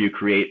 and that's where you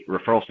create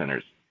referral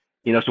centers.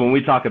 So when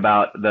we talk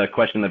about the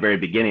question in the very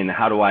beginning,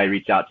 how do I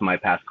reach out to my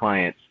past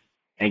clients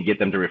and get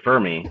them to refer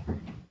me?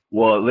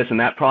 Well, listen,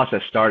 that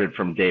process started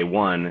from day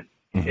one.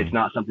 It's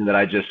not something that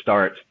I just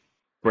start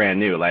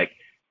brand new. Like,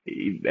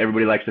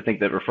 everybody likes to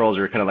think that referrals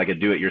are kind of like a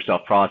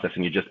do-it-yourself process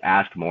and you just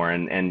ask more.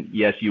 And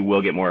yes, you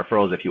will get more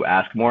referrals if you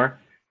ask more,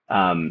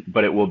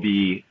 but it will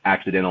be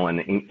accidental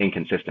and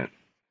inconsistent,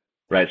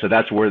 right? So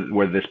that's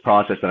where this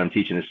process that I'm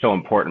teaching is so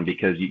important,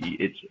 because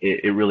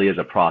it really is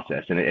a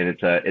process, and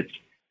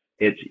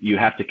you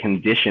have to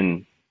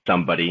condition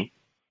somebody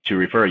to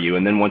refer you.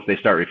 And then once they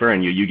start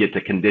referring you, you get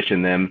to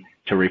condition them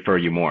to refer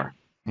you more.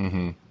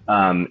 And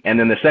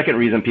then the second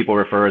reason people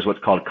refer is what's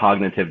called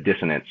cognitive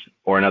dissonance,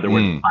 or in other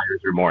words,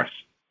 buyer's remorse.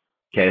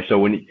 Okay. So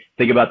when you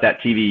think about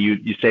that TV,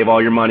 you save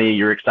all your money,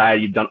 you're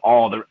excited, you've done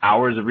all the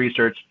hours of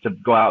research to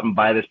go out and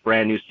buy this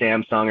brand new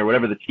Samsung or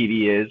whatever the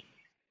TV is.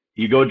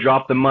 You go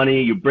drop the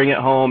money, you bring it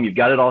home, you've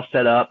got it all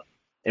set up.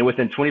 And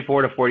within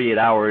 24 to 48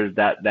 hours,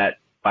 that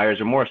buyer's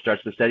remorse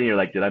starts to set in. You're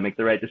like, did I make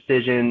the right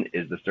decision?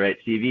 Is this the right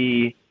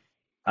TV?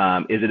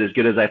 Is it as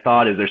good as I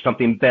thought? Is there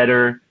something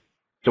better?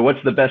 So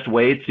what's the best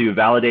way to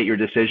validate your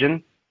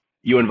decision?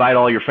 You invite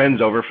all your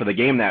friends over for the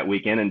game that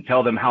weekend and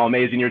tell them how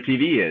amazing your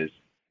TV is.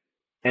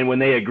 And when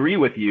they agree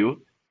with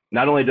you,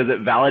 not only does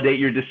it validate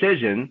your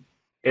decision,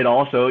 it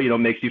also,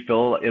 makes you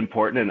feel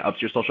important and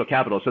ups your social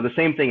capital. So the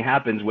same thing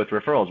happens with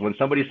referrals. When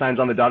somebody signs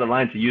on the dotted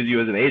line to use you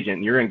as an agent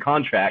and you're in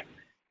contract,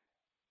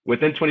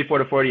 within 24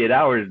 to 48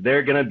 hours,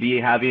 they're going to be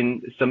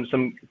having some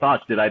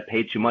thoughts. Am I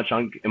paying too much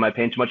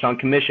on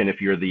commission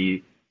if you're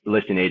the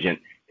listing agent?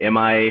 Am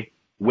I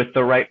with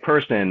the right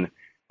person?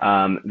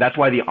 That's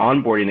why the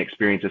onboarding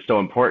experience is so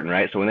important,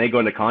 right? So when they go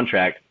into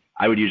contract,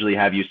 I would usually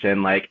have you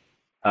send like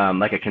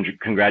a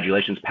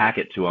congratulations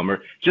packet to them,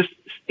 or just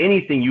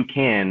anything you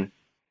can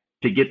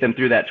to get them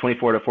through that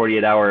 24 to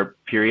 48 hour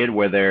period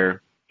where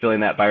they're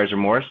feeling that buyer's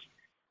remorse.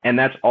 And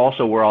that's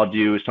also where I'll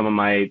do some of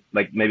my,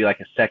 maybe a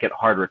second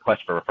hard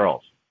request for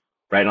referrals,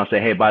 right? And I'll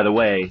say, hey, by the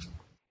way,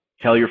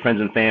 tell your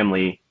friends and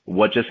family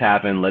what just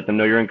happened. Let them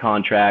know you're in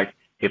contract.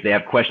 If they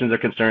have questions or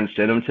concerns,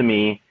 send them to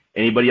me.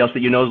 Anybody else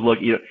that you know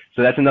is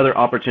so that's another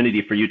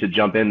opportunity for you to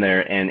jump in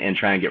there and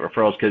try and get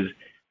referrals, because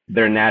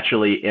they're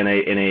naturally in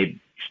a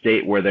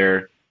state where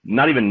they're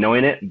not even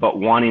knowing it, but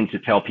wanting to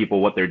tell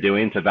people what they're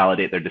doing to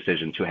validate their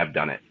decision to have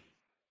done it.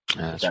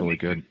 That's really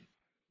good.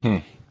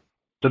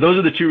 So those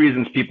are the two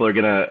reasons people are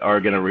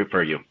gonna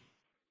refer you.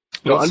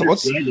 So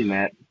understanding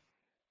that.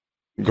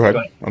 Go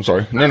ahead. I'm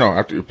sorry. No.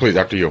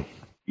 After you.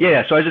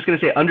 Yeah. So I was just gonna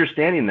say,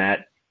 understanding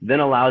that then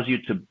allows you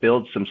to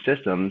build some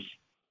systems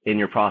in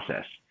your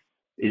process,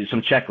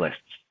 some checklists.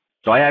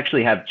 So I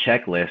actually have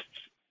checklists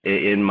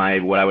in my,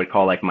 what I would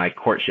call my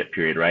courtship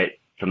period, right?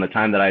 From the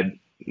time that I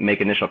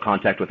make initial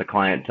contact with a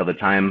client till the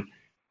time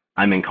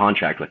I'm in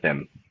contract with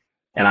them.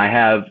 And I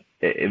have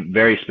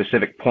very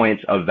specific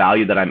points of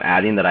value that I'm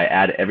adding, that I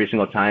add every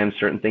single time,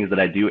 certain things that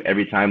I do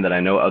every time that I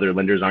know other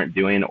lenders aren't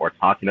doing or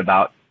talking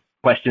about,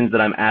 questions that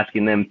I'm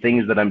asking them,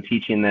 things that I'm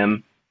teaching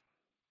them.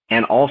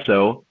 And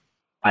also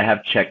I have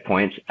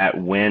checkpoints at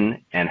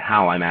when and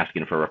how I'm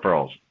asking for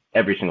referrals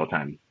every single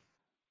time.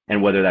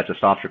 And whether that's a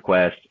soft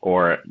request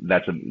or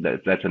that's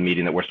a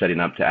meeting that we're setting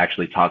up to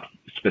actually talk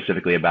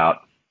specifically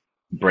about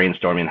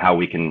brainstorming how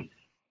we can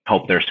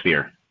help their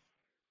sphere.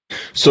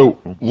 So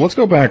let's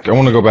go back. I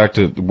want to go back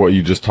to what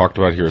you just talked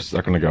about here a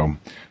second ago.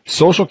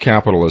 Social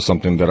capital is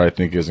something that I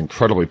think is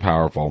incredibly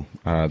powerful,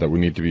 that we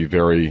need to be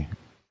very,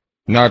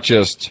 not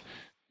just,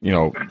 you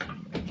know,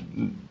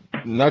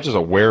 not just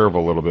aware of a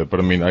little bit, but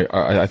I mean,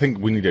 I think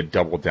we need to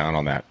double down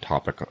on that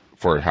topic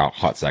for a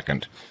hot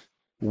second.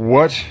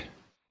 What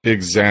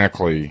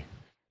exactly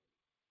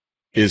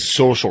is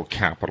social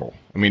capital?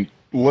 I mean,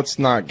 let's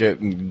not get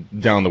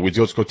down the weeds.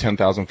 Let's go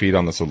 10,000 feet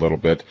on this a little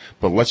bit,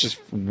 but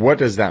what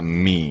does that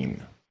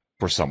mean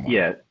for someone?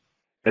 Yeah,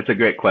 that's a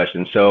great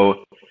question.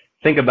 So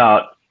think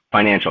about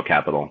financial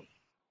capital.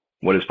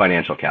 What is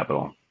financial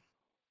capital?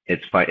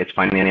 It's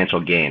financial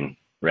gain,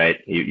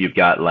 right? You've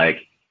got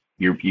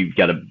you've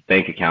got a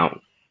bank account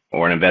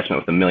or an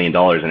investment with $1 million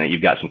in it.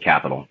 You've got some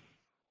capital,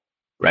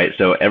 right?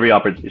 So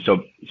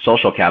so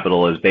social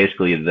capital is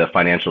basically the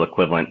financial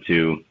equivalent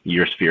to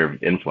your sphere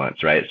of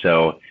influence, right?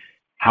 So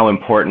how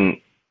important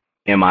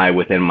am I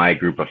within my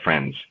group of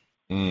friends?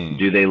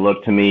 Do they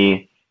look to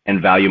me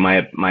and value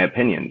my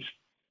opinions?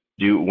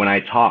 When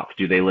I talk,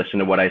 do they listen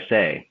to what I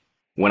say?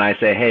 When I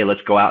say, hey,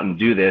 let's go out and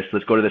do this,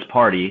 let's go to this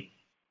party,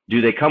 do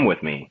they come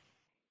with me,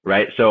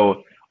 right?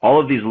 So all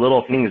of these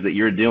little things that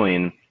you're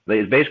doing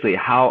is basically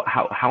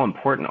how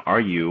important are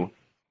you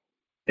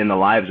in the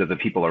lives of the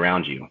people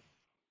around you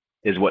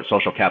is what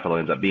social capital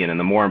ends up being. And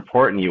the more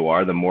important you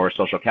are, the more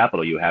social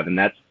capital you have. And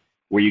that's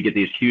where you get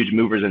these huge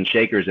movers and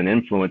shakers and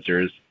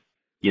influencers.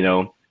 You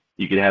know,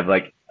 you could have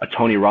like a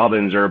Tony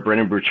Robbins or a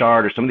Brennan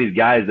Burchard or some of these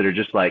guys that are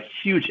just like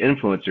huge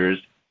influencers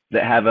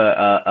that have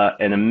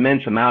an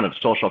immense amount of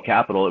social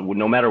capital.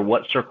 No matter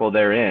what circle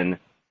they're in,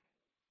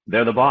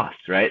 they're the boss,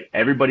 right?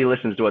 Everybody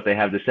listens to what they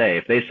have to say.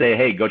 If they say,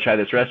 hey, go try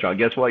this restaurant,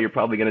 guess what? You're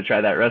probably going to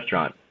try that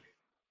restaurant.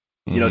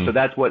 You know, so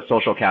that's what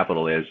social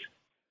capital is.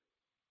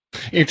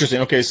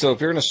 Interesting. Okay, so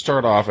if you're going to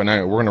start off, and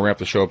we're going to wrap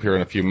the show up here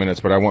in a few minutes,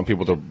 but I want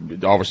people to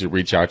obviously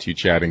reach out to you,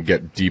 Chad, and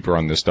get deeper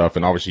on this stuff,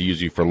 and obviously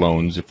use you for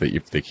loans if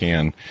they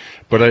can.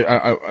 But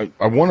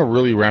I want to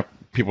really wrap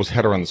people's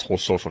head around this whole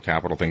social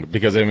capital thing,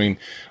 because I mean,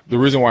 the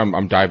reason why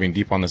I'm diving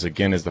deep on this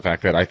again is the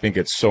fact that I think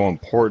it's so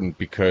important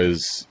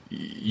because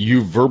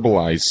you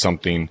verbalize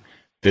something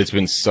that's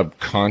been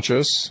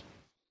subconscious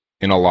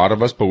in a lot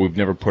of us, but we've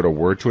never put a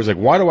word to it. It's like,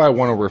 why do I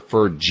want to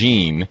refer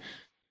Gene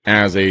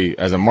as a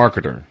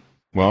marketer?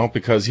 Well,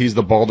 because he's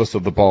the baldest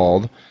of the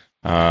bald.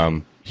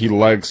 He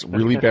likes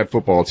really bad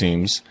football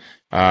teams,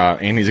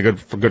 and he's a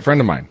good friend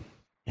of mine.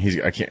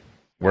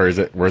 Where is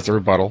it? Where's the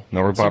rebuttal?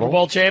 No rebuttal? Super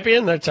Bowl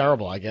champion? They're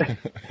terrible, I guess.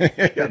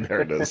 Yeah,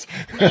 there it is.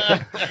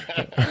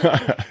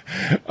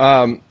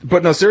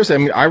 But no, seriously, I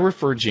mean, I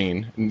refer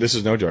Gene, and this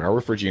is no joke, I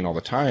refer Gene all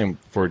the time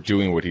for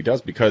doing what he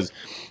does because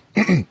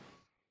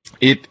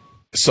it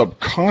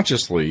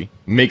subconsciously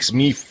makes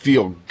me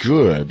feel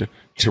good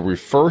to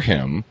refer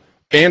him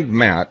and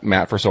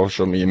Matt for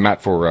social media,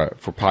 Matt for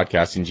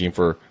podcasting, Gene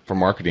for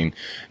marketing.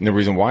 And the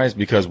reason why is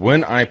because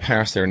when I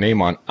pass their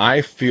name on,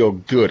 I feel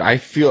good. I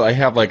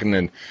have like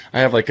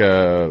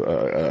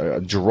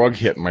a drug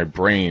hit in my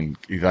brain.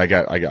 I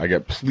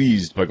get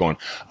pleased by going,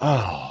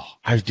 oh,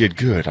 I did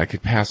good. I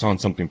could pass on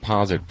something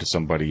positive to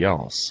somebody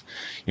else.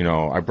 You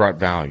know, I brought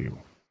value.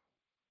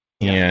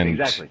 Yeah, and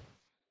exactly.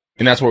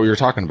 And that's what we were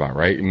talking about,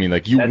 right? I mean,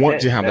 like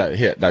to have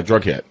that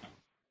drug hit.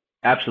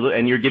 Absolutely,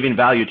 and you're giving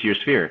value to your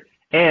sphere.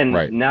 And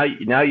right. now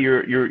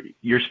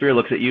your sphere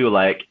looks at you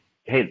like,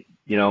 hey,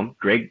 you know,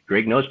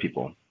 Greg knows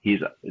people.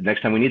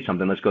 Next time we need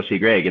something, let's go see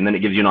Greg. And then it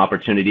gives you an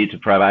opportunity to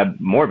provide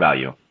more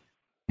value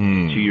to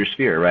your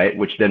sphere, right?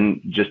 Which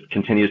then just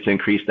continues to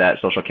increase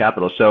that social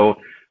capital. So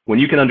when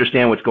you can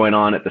understand what's going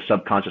on at the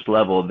subconscious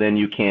level, then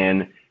you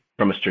can,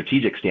 from a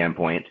strategic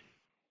standpoint,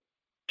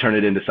 turn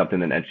it into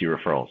something that nets you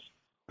referrals,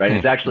 right?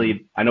 It's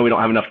actually, I know we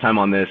don't have enough time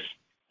on this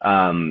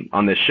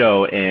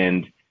show,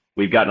 and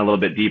we've gotten a little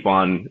bit deep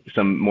on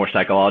some more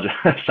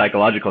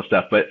psychological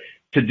stuff, but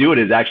to do it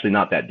is actually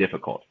not that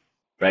difficult,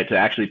 right? To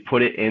actually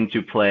put it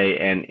into play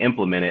and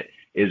implement it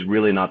is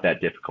really not that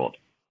difficult.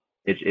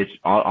 It's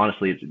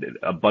honestly, it's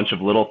a bunch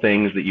of little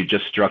things that you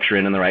just structure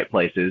in the right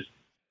places,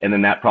 and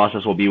then that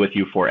process will be with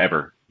you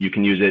forever. You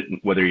can use it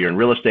whether you're in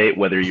real estate,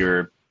 whether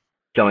you're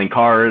selling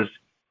cars,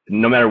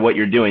 no matter what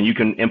you're doing, you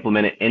can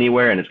implement it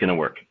anywhere and it's going to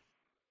work.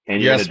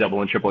 And you're going to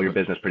double and triple your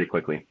business pretty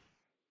quickly.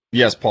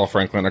 Yes, Paul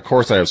Franklin. Of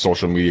course I have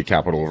social media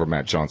capital over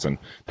Matt Johnson.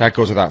 That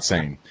goes without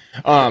saying.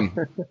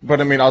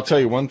 But I mean, I'll tell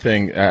you one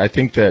thing. I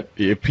think that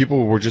if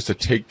people were just to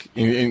take,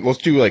 and let's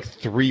do like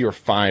 3 or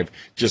 5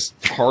 just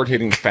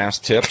hard-hitting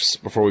fast tips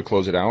before we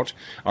close it out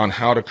on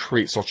how to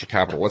create social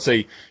capital. Let's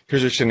say,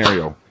 here's a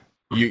scenario.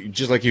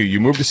 You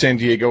moved to San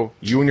Diego,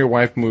 you and your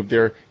wife moved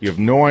there, you have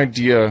no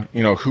idea,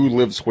 who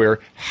lives where.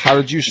 How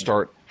did you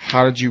start?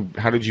 How did you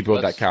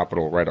build that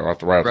capital right off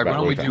the bat? Why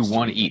don't we do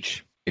one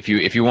each? If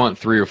you want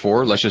 3 or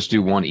 4, let's just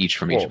do one each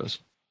from each of us.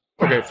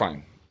 Okay,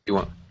 fine.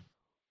 How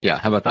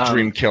about that?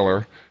 Dream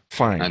killer.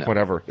 Fine,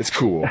 whatever. It's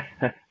cool.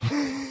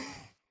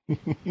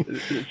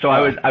 So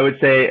I would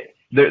say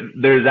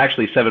there's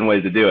actually 7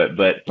 ways to do it,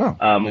 but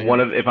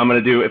if I'm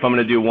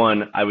gonna do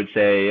one, I would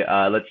say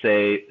let's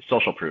say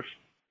social proof,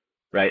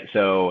 right?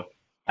 So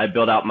I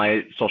build out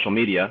my social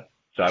media.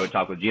 So I would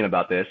talk with Gene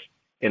about this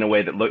in a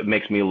way that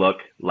makes me look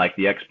like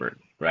the expert,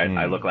 right?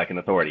 I look like an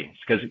authority.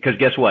 Because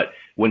guess what?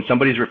 When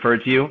somebody's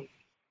referred to you,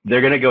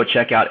 they're going to go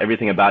check out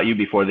everything about you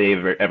before they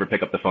ever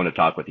pick up the phone to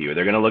talk with you.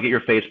 They're going to look at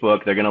your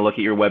Facebook. They're going to look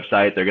at your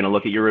website. They're going to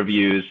look at your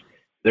reviews.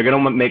 They're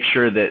going to make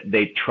sure that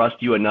they trust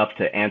you enough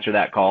to answer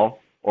that call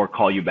or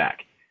call you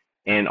back.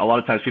 And a lot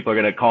of times people are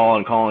going to call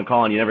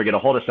and you never get a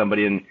hold of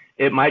somebody. And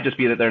it might just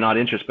be that they're not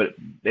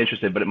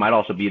interested, but it might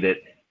also be that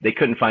they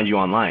couldn't find you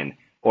online,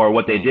 or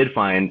what they did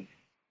find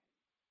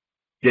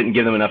didn't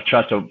give them enough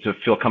trust to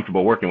feel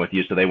comfortable working with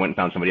you. So they went and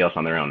found somebody else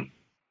on their own.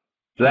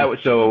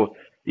 So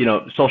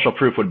social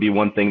proof would be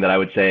one thing that I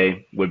would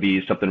say would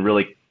be something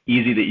really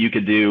easy that you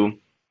could do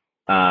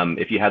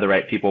if you had the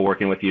right people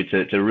working with you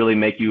to really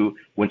make you,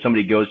 when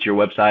somebody goes to your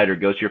website or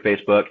goes to your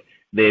Facebook,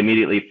 they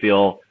immediately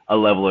feel a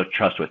level of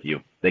trust with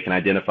you. They can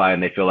identify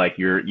and they feel like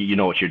you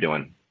know what you're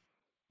doing.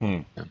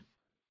 Okay,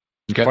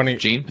 funny.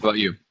 Gene, how about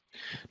you?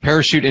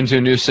 Parachute into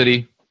a new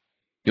city.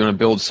 You want to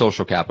build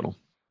social capital.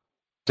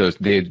 So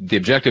the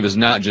objective is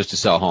not just to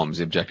sell homes.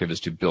 The objective is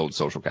to build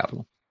social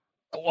capital.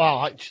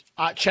 Well,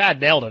 Chad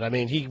nailed it. I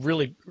mean, he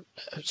really.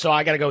 So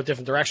I got to go a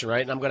different direction,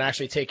 right? And I'm going to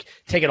actually take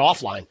it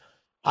offline.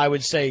 I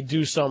would say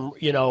do some,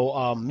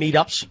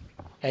 meetups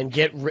and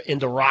get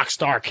into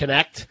Rockstar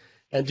Connect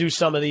and do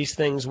some of these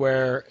things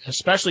where,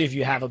 especially if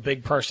you have a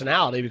big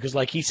personality, because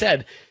like he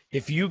said,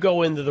 if you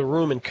go into the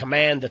room and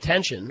command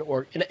attention,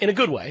 or in a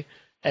good way,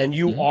 and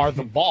you are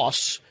the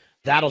boss,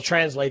 that'll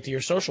translate to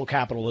your social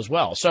capital as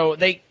well. So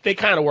they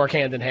kind of work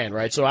hand in hand,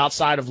 right? So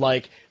outside of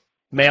like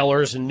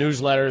mailers and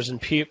newsletters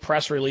and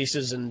press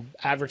releases and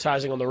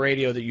advertising on the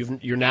radio that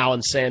you're now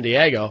in San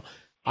Diego,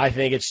 I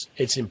think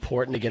it's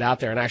important to get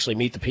out there and actually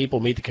meet the people,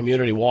 meet the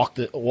community, walk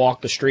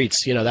the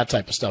streets, that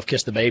type of stuff,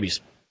 kiss the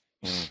babies.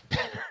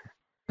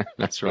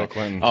 That's right.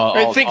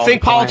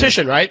 Think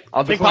politician, right?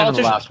 I'll think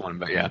politician. The last one,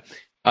 but yeah.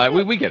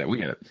 We get it.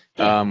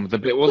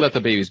 We'll let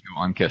the babies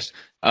go unkissed.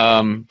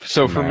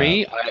 So for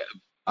me,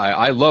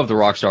 I love the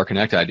Rockstar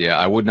Connect idea.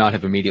 I would not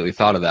have immediately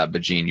thought of that,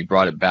 but Gene, you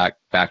brought it back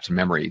to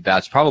memory.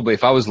 That's probably,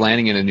 if I was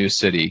landing in a new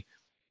city,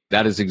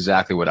 that is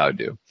exactly what I would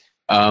do.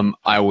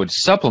 I would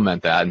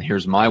supplement that, and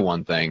here's my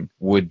one thing,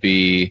 would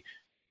be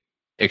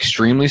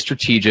extremely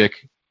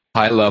strategic,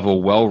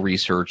 high-level,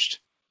 well-researched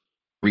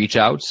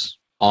reach-outs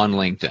on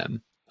LinkedIn.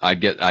 I'd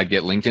get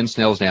LinkedIn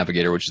Sales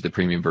Navigator, which is the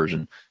premium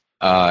version,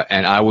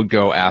 and I would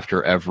go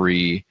after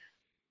every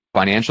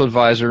financial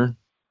advisor,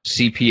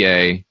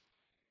 CPA,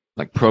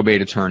 like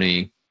probate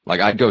attorney.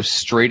 Like I'd go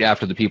straight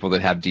after the people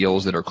that have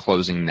deals that are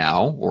closing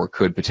now or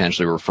could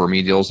potentially refer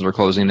me deals that are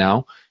closing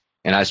now.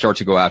 And I start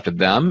to go after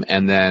them,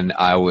 and then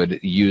I would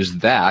use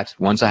that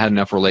once I had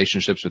enough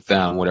relationships with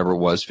them, whatever it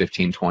was,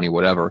 15, 20,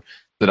 whatever,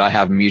 that I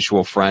have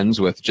mutual friends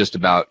with just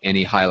about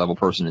any high-level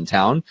person in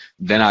town.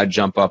 Then I'd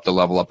jump up the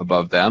level up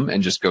above them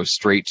and just go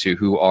straight to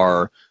who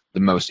are the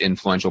most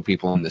influential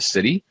people in the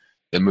city,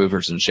 the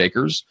movers and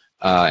shakers,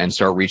 and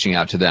start reaching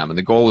out to them. And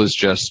the goal is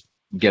just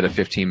get a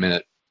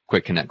 15-minute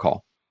quick connect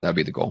call. That'd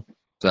be the goal.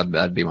 So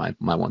that'd be my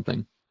one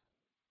thing.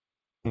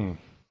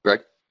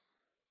 Greg?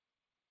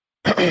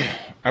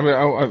 I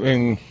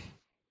mean,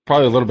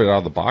 probably a little bit out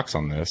of the box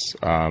on this.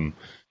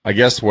 I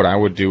guess what I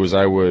would do is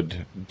I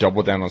would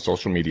double down on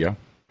social media,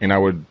 and I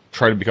would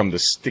try to become the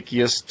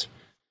stickiest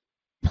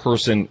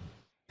person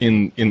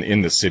in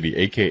the city,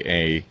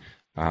 aka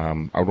I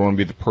would want to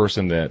be the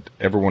person that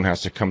everyone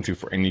has to come to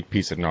for any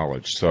piece of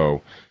knowledge.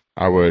 So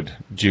I would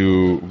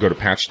go to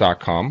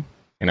patch.com,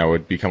 and I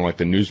would become like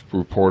the news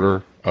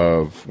reporter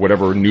of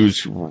whatever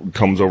news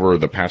comes over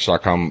the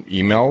patch.com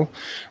email,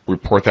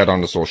 report that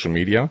onto social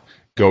media,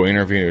 go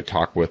interview and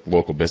talk with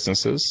local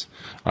businesses,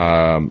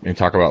 and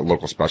talk about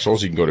local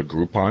specials. You can go to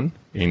Groupon,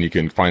 and you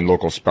can find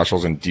local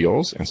specials and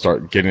deals and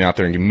start getting out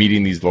there and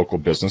meeting these local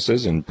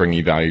businesses and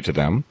bringing value to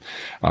them.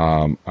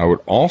 I would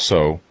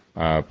also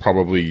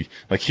probably,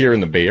 like here in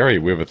the Bay Area,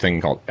 we have a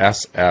thing called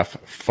SF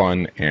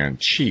Fun and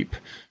Cheap,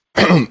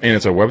 and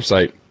it's a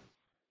website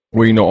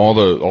where you know all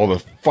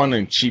the fun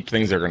and cheap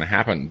things that are going to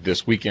happen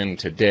this weekend,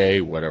 today,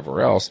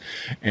 whatever else,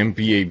 and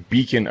be a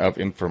beacon of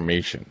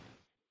information.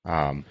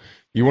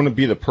 You want to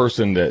be the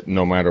person that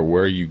no matter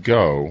where you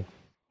go,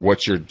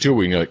 what you're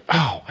doing, you're like,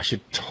 oh, I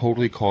should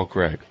totally call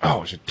Greg.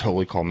 Oh, I should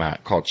totally call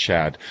Matt, call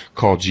Chad,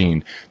 call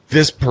Gene.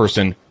 This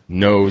person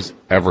knows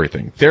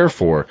everything.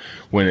 Therefore,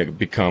 when it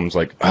becomes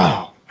like,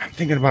 oh, I'm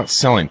thinking about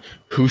selling,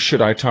 who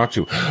should I talk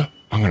to?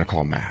 I'm going to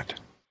call Matt.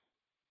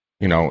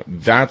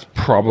 That's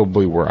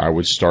probably where I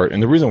would start.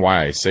 And the reason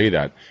why I say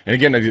that, and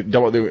again,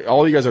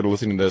 all you guys that are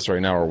listening to this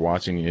right now or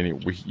watching,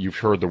 you've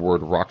heard the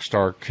word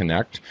Rockstar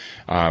Connect.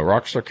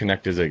 Rockstar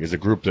Connect is a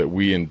group that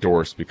we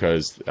endorse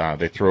because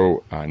they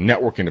throw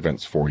networking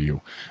events for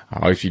you.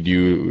 All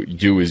you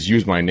do is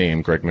use my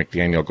name, Greg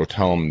McDaniel. Go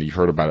tell them you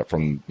heard about it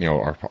from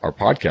our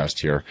podcast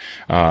here,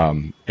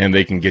 and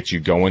they can get you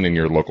going in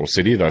your local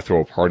city. They'll throw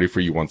a party for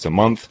you once a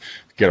month,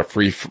 get a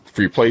free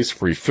place,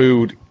 free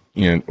food.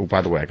 And oh,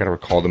 by the way, I got to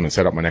call them and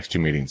set up my next 2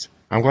 meetings.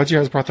 I'm glad you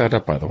guys brought that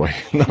up, by the way.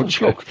 No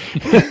joke.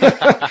 But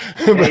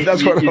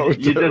that's what I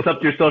would do. You just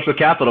upped your social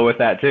capital with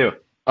that too.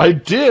 I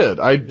did.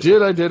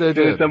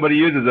 If somebody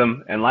uses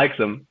them and likes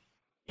them.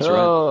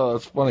 Oh,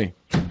 that's funny.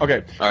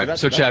 Okay. All right.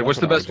 So, Chad, what's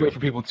the best way for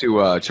people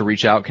to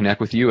reach out, connect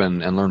with you,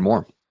 and learn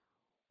more?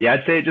 Yeah,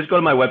 I'd say just go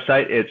to my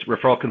website. It's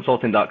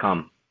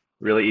referralconsulting.com.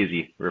 Really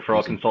easy.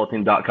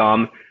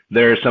 Referralconsulting.com.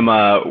 There's some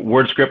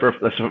word script or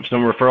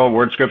some referral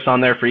word scripts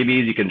on there,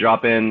 freebies. You can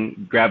drop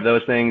in, grab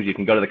those things. You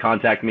can go to the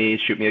contact me,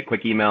 shoot me a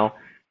quick email,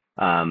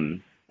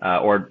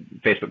 or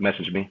Facebook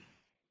message me.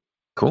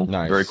 Cool.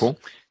 Nice. Very cool.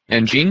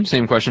 And Gene,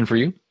 same question for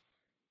you.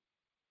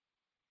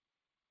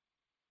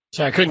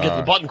 Sorry, I couldn't get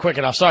the button quick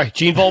enough. Sorry.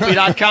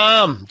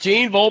 GeneVolpe.com.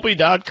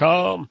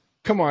 GeneVolpe.com.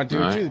 Come on,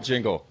 dude. Right. Do the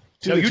jingle.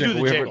 You do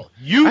the jingle.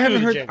 I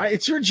haven't heard.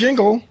 It's your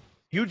jingle.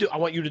 You do. I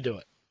want you to do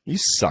it. You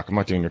suck. I'm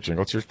not doing your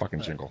jingle. It's your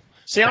fucking jingle.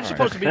 See, I'm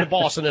supposed to be the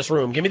boss in this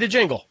room. Give me the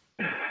jingle.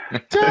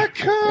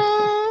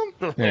 .com.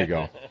 There you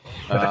go.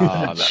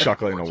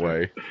 Chuckling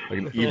away like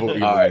an evil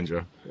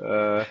ninja.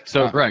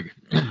 So, Greg,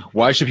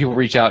 why should people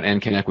reach out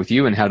and connect with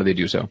you, and how do they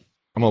do so?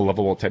 I'm a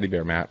lovable teddy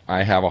bear, Matt.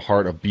 I have a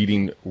heart of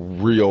beating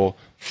real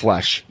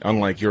flesh,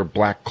 unlike your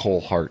black coal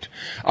heart.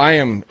 I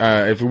am,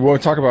 if we want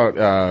to talk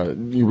about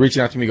you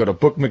reaching out to me, go to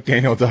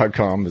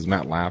bookmcdaniel.com, as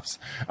Matt laughs.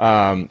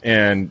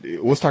 And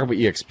let's talk about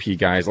EXP,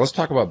 guys. Let's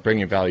talk about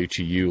bringing value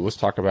to you. Let's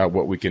talk about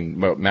what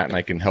Matt and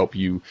I can help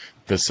you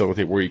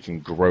facilitate where you can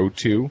grow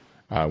to.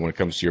 When it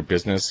comes to your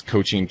business,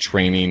 coaching,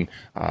 training,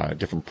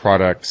 different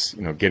products,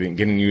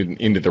 getting you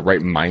into the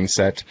right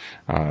mindset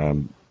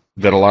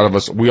that a lot of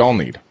us, we all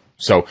need.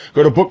 So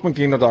go to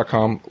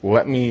bookmcdaniel.com.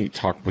 Let me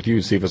talk with you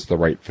and see if it's the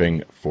right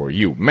thing for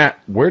you. Matt,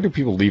 where do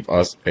people leave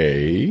us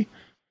a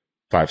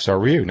 5-star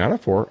review? Not a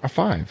 4, a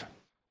 5.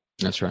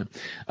 That's right.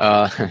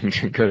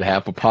 Go to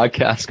Apple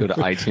Podcasts, go to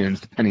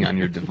iTunes, depending on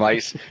your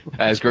device.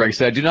 As Greg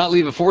said, do not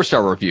leave a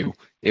 4-star review.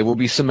 It will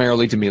be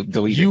summarily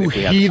deleted. You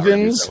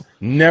heathens,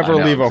 never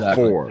leave a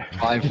 4.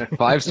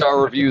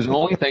 5-star reviews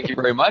only. Thank you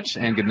very much,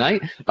 and good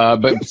night.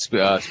 But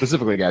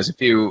specifically, guys,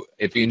 if you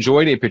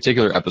enjoyed a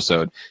particular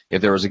episode,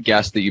 if there was a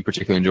guest that you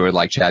particularly enjoyed,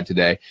 like Chad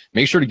today,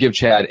 make sure to give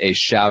Chad a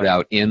shout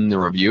out in the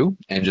review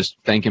and just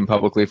thank him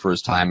publicly for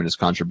his time and his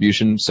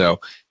contribution.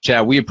 So,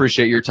 Chad, we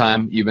appreciate your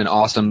time. You've been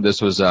awesome.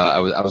 This was I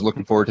was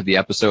looking forward to the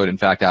episode. In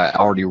fact, I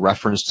already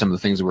referenced some of the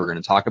things that we were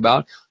going to talk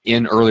about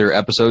in earlier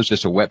episodes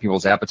just to whet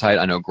people's appetite.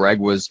 I know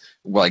Greg's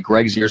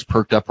ears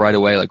perked up right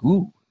away, like,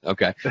 ooh,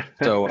 okay.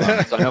 So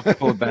I know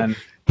people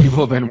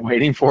have been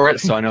waiting for it,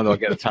 so I know they'll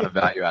get a ton of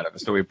value out of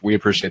it. So we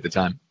appreciate the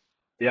time.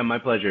 Yeah, my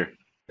pleasure.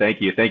 Thank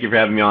you. Thank you for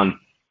having me on.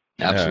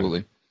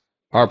 Absolutely.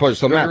 Our pleasure.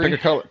 So Matt,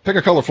 pick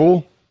a color,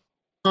 fool.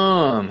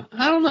 I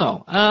don't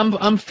know.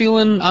 I'm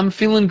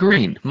feeling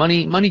green.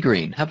 Money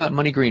green. How about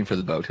money green for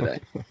the bow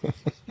today?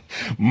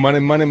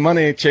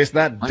 Money. Chase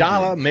that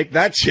dollar, make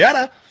that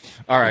cheddar.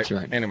 All right. That's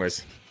right.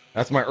 Anyways,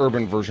 that's my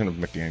urban version of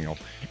McDaniel.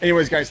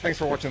 Anyways, guys, thanks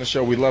for watching the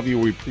show. We love you.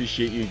 We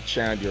appreciate you.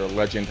 Chad, you're a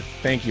legend.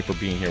 Thank you for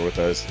being here with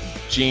us.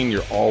 Gene,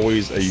 you're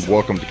always a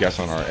welcome guest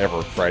on our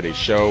Ever Friday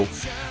show.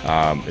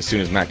 As soon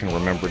as Matt can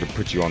remember to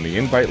put you on the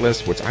invite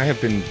list, which I have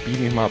been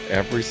beating him up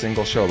every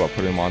single show about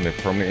putting him on the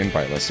permanent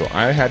invite list. So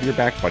I have your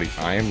back, buddy.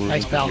 I am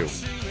rooting for you.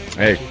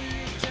 Hey,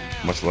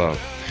 much love.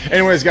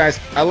 Anyways, guys,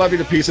 I love you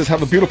to pieces.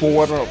 Have a beautiful,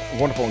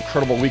 wonderful,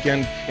 incredible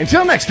weekend.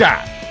 Until next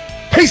time,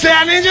 peace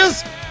out,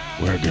 ninjas.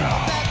 We're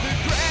gone.